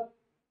clear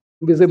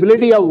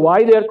visibility of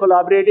why they are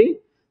collaborating,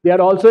 they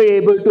are also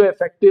able to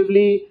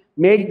effectively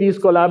make these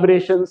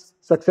collaborations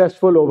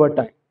successful over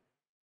time.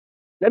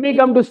 Let me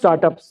come to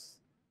startups.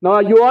 Now,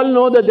 you all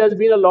know that there's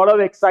been a lot of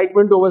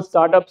excitement over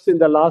startups in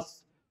the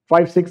last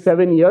 5, 6,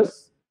 7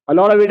 years. A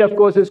lot of it, of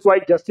course, is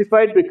quite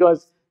justified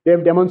because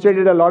they've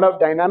demonstrated a lot of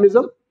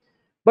dynamism.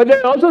 But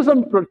there are also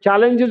some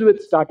challenges with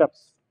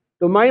startups.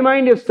 To my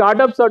mind, if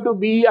startups are to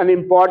be an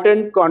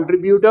important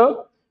contributor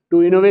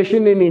to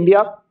innovation in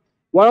India,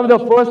 one of the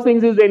first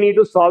things is they need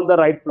to solve the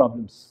right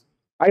problems.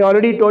 I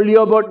already told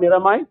you about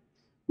Niramai.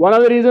 One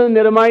of the reasons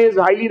Niramai is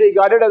highly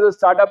regarded as a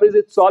startup is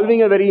it's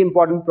solving a very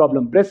important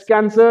problem. Breast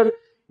cancer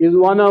is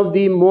one of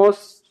the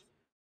most,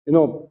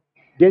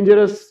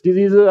 dangerous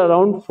diseases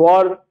around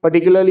for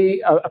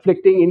particularly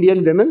afflicting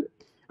Indian women.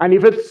 And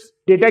if it's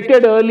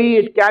detected early,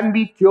 it can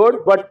be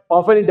cured, but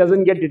often it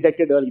doesn't get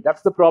detected early.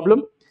 That's the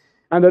problem.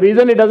 And the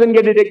reason it doesn't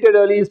get detected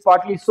early is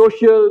partly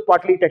social,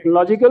 partly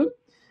technological.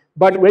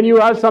 But when you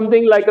have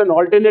something like an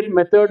alternate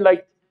method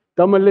like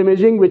thermal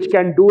imaging, which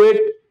can do it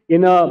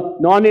in a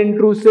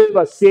non-intrusive,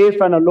 a safe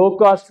and a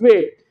low-cost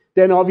way,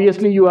 then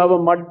obviously you have a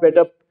much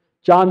better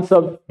chance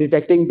of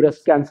detecting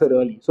breast cancer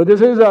early. So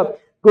this is a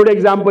good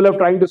example of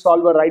trying to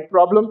solve a right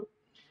problem.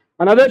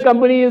 Another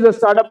company is a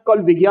startup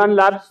called Vigyan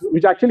Labs,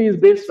 which actually is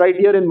based right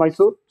here in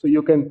Mysore. So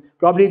you can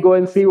probably go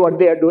and see what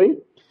they are doing.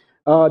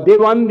 They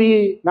won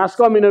the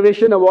NASSCOM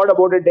Innovation Award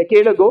about a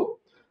decade ago.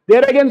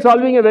 They're again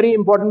solving a very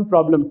important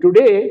problem.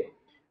 Today,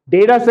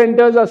 data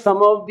centers are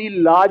some of the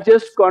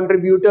largest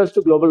contributors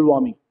to global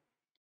warming.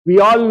 We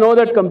all know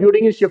that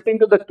computing is shifting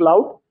to the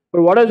cloud.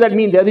 But what does that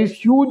mean? There are these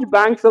huge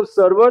banks of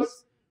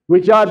servers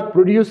which are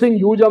producing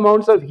huge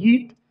amounts of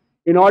heat.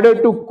 In order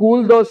to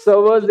cool those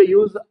servers, they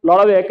use a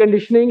lot of air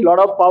conditioning, a lot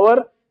of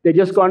power. They're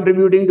just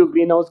contributing to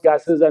greenhouse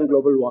gases and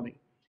global warming.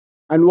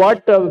 And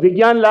what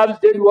Vigyan Labs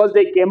did was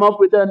they came up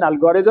with an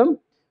algorithm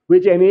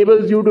which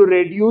enables you to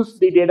reduce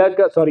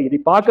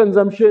the power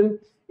consumption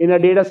in a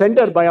data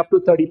center by up to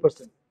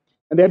 30%.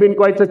 And they've been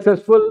quite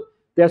successful.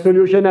 Their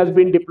solution has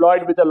been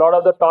deployed with a lot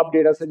of the top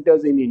data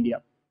centers in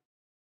India.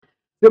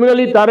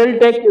 Similarly, Taral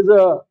Tech is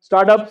a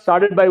startup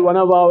started by one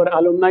of our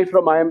alumni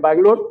from IIM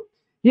Bangalore.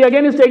 He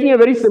again is taking a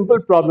very simple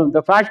problem.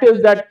 The fact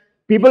is that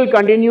people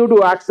continue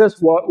to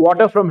access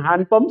water from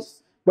hand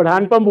pumps, but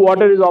hand pump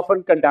water is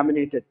often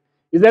contaminated.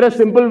 Is there a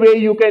simple way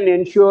you can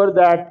ensure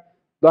that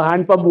the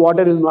hand pump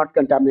water is not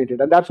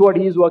contaminated? And that's what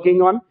he's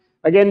working on.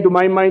 Again, to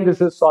my mind, this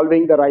is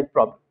solving the right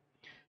problem.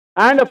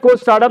 And of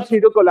course, startups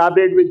need to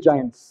collaborate with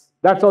giants.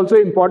 That's also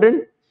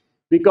important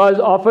because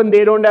often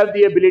they don't have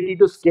the ability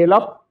to scale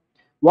up.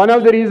 One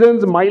of the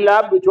reasons my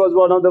lab, which was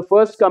one of the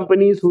first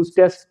companies whose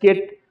test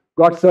kit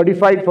got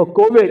certified for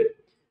COVID,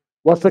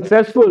 was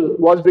successful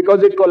was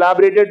because it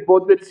collaborated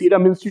both with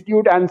Serum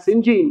Institute and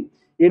Syngene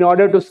in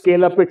order to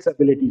scale up its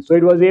ability. So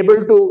it was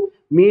able to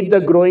meet the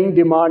growing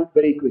demand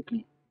very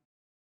quickly.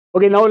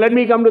 Okay, now let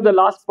me come to the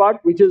last part,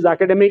 which is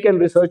academic and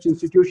research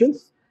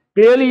institutions.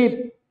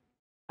 Clearly,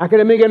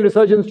 academic and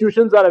research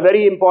institutions are a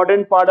very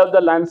important part of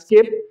the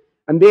landscape,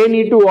 and they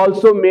need to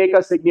also make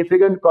a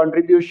significant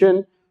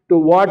contribution to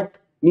what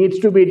needs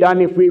to be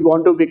done if we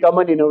want to become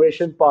an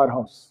innovation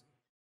powerhouse.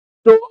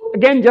 So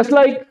again, just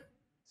like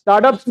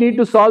startups need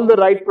to solve the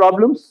right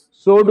problems,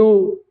 so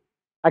do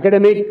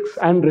academics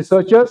and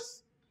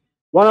researchers.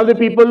 One of the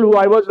people who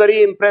I was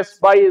very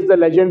impressed by is the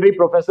legendary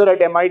professor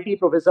at MIT,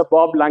 Professor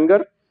Bob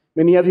Langer.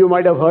 Many of you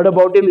might have heard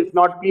about him. If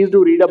not, please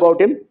do read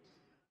about him.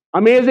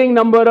 Amazing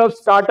number of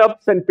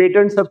startups and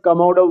patents have come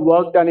out of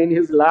work done in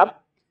his lab.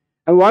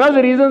 And one of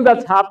the reasons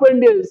that's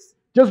happened is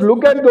just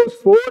look at those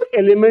four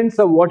elements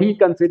of what he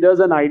considers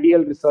an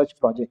ideal research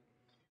project.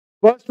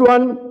 First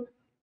one,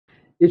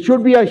 it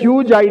should be a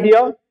huge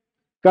idea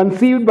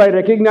conceived by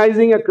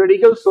recognizing a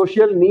critical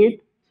social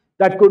need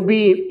that could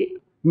be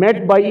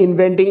met by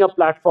inventing a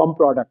platform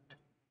product.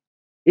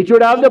 It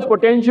should have the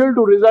potential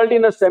to result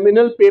in a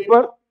seminal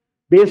paper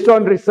based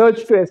on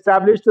research to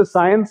establish the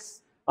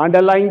science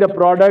underlying the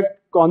product,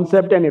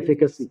 concept, and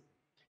efficacy.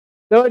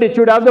 Third, it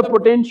should have the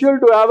potential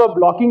to have a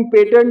blocking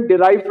patent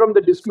derived from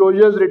the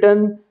disclosures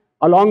written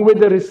along with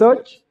the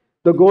research.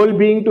 The goal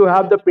being to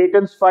have the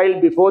patents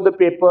filed before the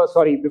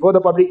before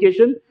the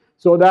publication,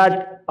 so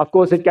that, of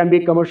course, it can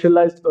be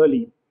commercialized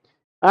early.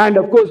 And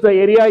of course, the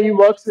area he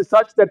works is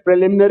such that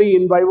preliminary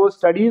in vivo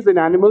studies in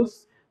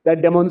animals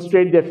that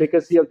demonstrate the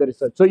efficacy of the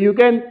research. So you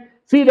can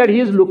see that he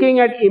is looking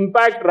at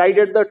impact right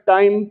at the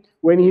time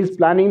when he is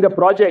planning the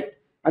project.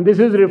 And this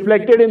is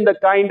reflected in the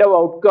kind of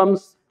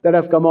outcomes that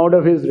have come out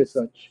of his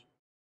research.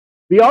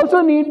 We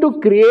also need to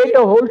create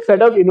a whole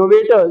set of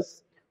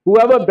innovators who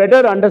have a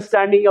better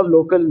understanding of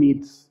local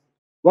needs.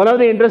 One of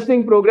the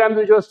interesting programs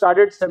which was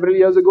started several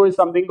years ago is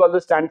something called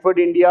the Stanford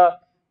India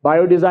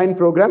Biodesign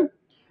Program.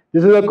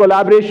 This is a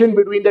collaboration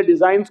between the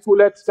design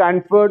school at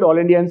Stanford, All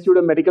India Institute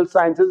of Medical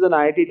Sciences, and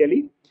IIT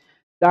Delhi.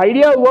 The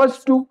idea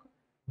was to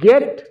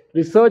get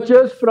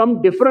researchers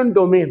from different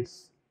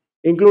domains,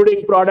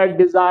 including product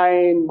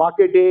design,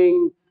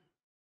 marketing,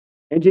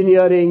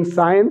 engineering,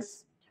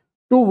 science,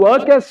 to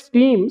work as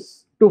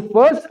teams to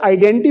first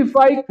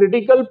identify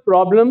critical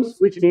problems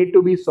which need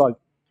to be solved.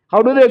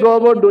 How do they go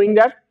about doing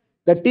that?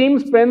 The team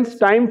spends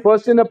time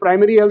first in a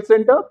primary health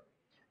center,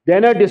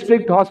 then a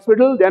district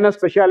hospital, then a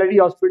specialty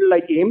hospital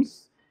like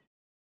AIIMS.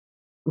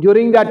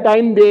 During that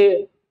time,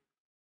 they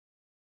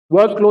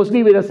work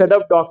closely with a set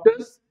of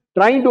doctors,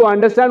 trying to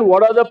understand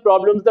what are the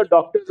problems the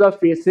doctors are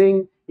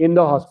facing in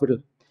the hospital.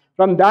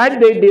 From that,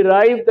 they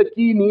derive the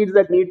key needs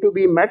that need to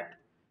be met.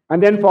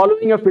 And then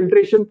following a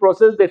filtration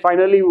process, they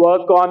finally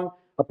work on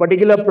a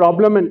particular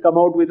problem and come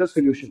out with a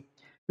solution.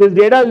 This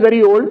data is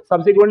very old.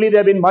 Subsequently, there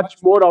have been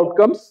much more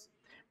outcomes.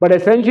 But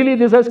essentially,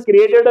 this has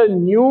created a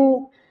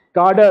new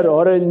cadre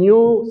or a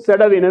new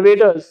set of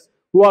innovators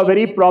who are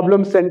very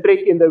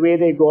problem-centric in the way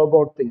they go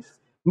about things.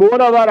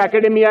 More of our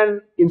academia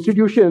and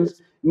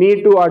institutions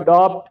need to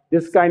adopt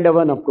this kind of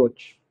an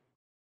approach.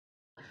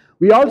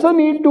 We also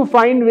need to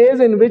find ways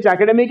in which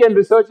academic and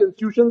research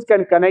institutions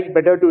can connect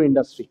better to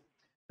industry.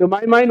 To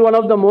my mind, one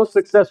of the most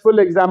successful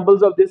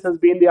examples of this has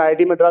been the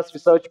IIT Madras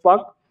Research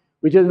Park,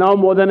 which is now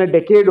more than a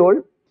decade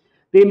old.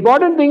 The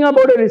important thing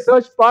about a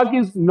research park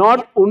is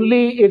not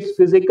only its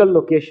physical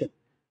location.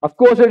 Of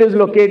course, it is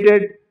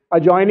located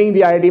adjoining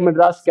the IIT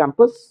Madras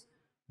campus,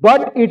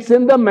 but it's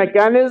in the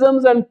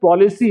mechanisms and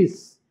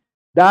policies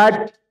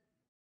that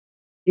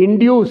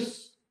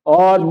induce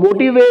or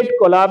motivate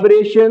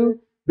collaboration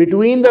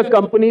between the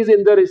companies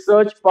in the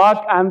research park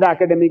and the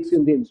academics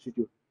in the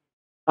institute.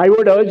 I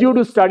would urge you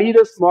to study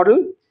this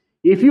model.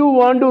 If you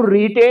want to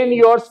retain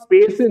your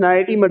space in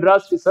IIT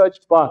Madras Research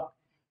Park,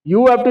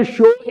 you have to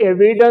show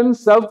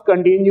evidence of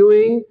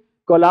continuing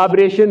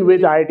collaboration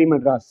with IIT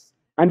Madras.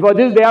 And for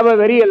this, they have a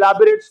very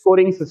elaborate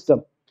scoring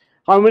system.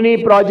 How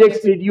many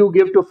projects did you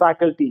give to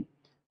faculty?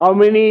 How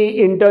many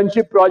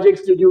internship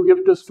projects did you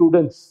give to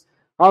students?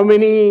 How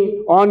many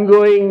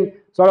ongoing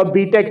sort of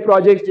BTech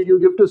projects did you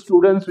give to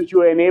students which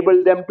you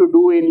enable them to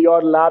do in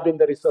your lab in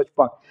the research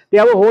park? They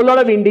have a whole lot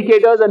of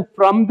indicators, and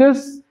from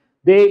this,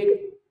 they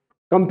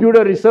compute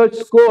a research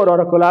score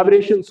or a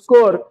collaboration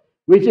score,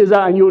 which is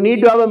you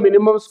need to have a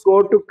minimum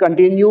score to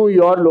continue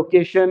your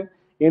location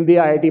in the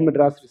IIT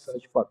Madras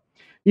Research Park.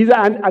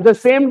 And at the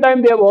same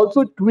time, they have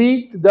also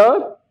tweaked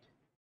the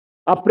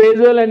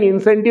appraisal and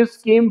incentive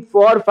scheme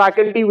for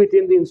faculty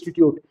within the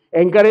institute,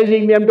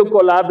 encouraging them to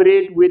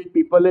collaborate with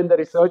people in the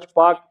research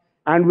park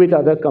and with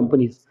other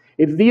companies.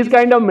 It's these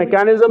kind of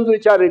mechanisms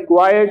which are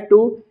required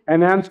to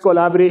enhance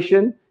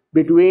collaboration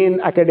between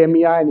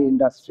academia and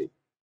industry.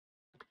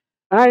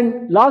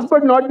 And last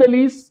but not the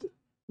least,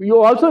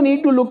 you also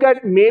need to look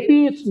at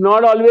maybe it's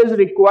not always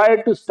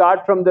required to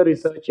start from the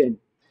research end.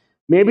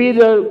 Maybe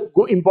the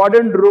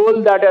important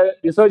role that a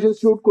research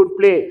institute could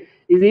play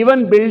is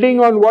even building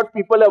on what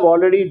people have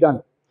already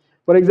done.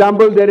 For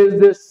example, there is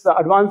this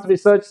Advanced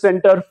Research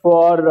Center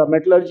for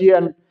Metallurgy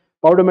and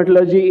Powder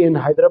Metallurgy in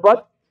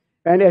Hyderabad.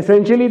 And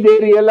essentially, they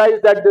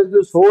realized that there's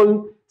this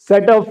whole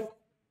set of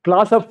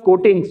class of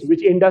coatings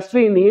which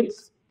industry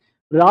needs.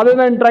 Rather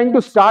than trying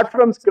to start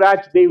from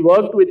scratch, they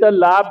worked with a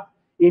lab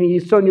in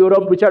Eastern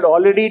Europe which had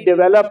already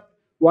developed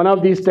one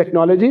of these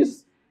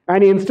technologies.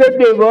 And instead,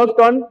 they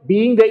worked on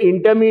being the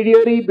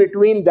intermediary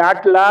between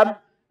that lab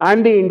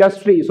and the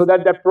industry so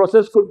that that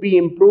process could be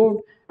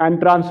improved and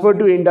transferred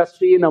to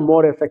industry in a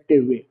more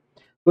effective way.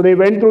 So they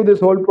went through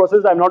this whole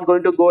process. I'm not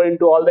going to go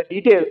into all the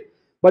detail,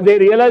 but they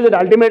realized that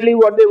ultimately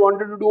what they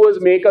wanted to do was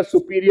make a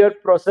superior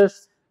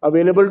process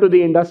available to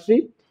the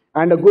industry.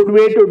 And a good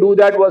way to do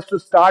that was to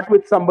start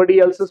with somebody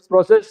else's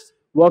process,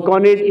 work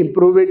on it,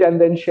 improve it, and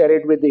then share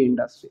it with the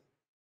industry.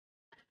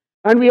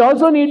 And we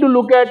also need to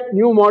look at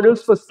new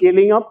models for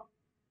scaling up.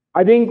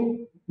 I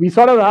think we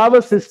sort of have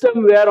a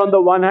system where on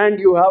the one hand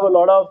you have a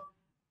lot of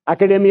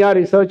academia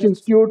research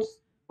institutes,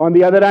 on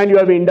the other hand you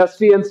have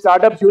industry and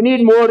startups. You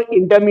need more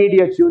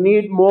intermediates, you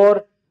need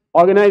more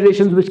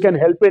organizations which can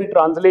help in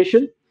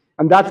translation,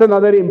 and that's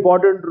another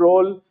important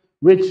role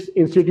which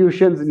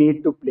institutions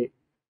need to play.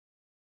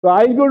 So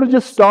I'm going to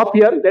just stop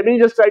here. Let me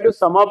just try to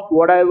sum up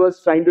what I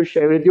was trying to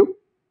share with you.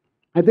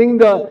 I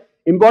think the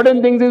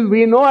important things is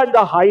we know at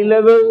the high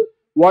level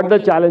what the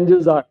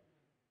challenges are.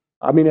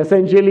 I mean,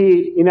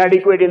 essentially,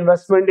 inadequate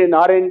investment in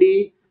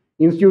R&D.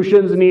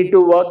 Institutions need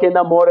to work in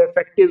a more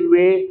effective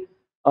way.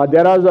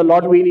 There is a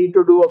lot we need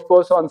to do, of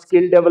course, on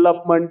skill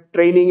development,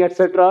 training,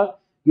 etc.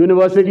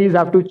 Universities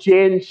have to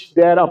change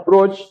their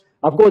approach.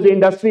 Of course, the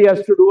industry has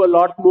to do a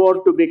lot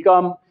more to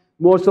become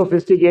more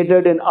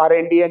sophisticated in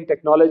R&D and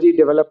technology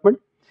development.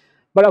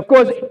 But of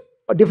course,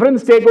 different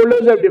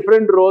stakeholders have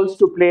different roles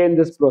to play in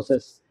this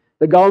process.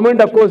 The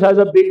government, of course, has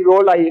a big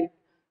role. I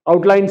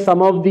outlined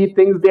some of the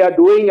things they are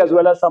doing as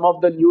well as some of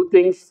the new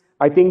things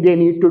I think they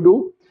need to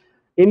do.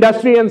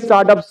 Industry and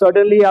startups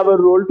certainly have a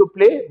role to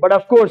play. But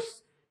of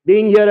course,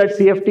 being here at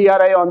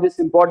CFTRI on this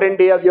important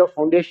day of your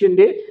foundation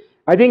day,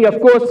 I think,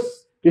 of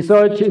course,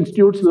 research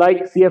institutes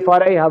like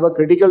CFRI have a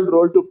critical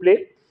role to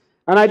play.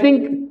 And I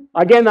think,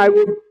 again, I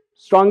would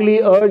strongly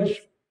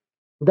urge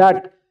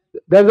that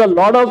there's a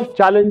lot of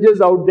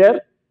challenges out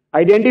there.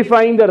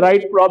 Identifying the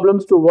right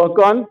problems to work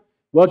on,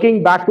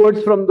 working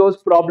backwards from those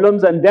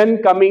problems, and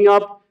then coming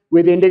up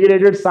with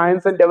integrated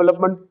science and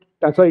development,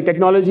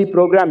 technology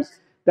programs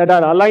that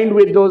are aligned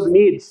with those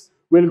needs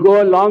will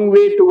go a long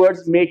way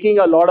towards making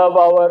a lot of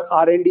our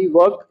R&D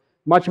work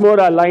much more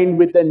aligned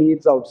with the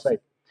needs outside.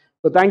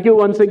 So thank you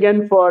once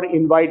again for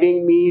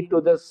inviting me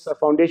to this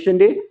Foundation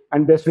Day,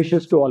 and best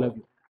wishes to all of you.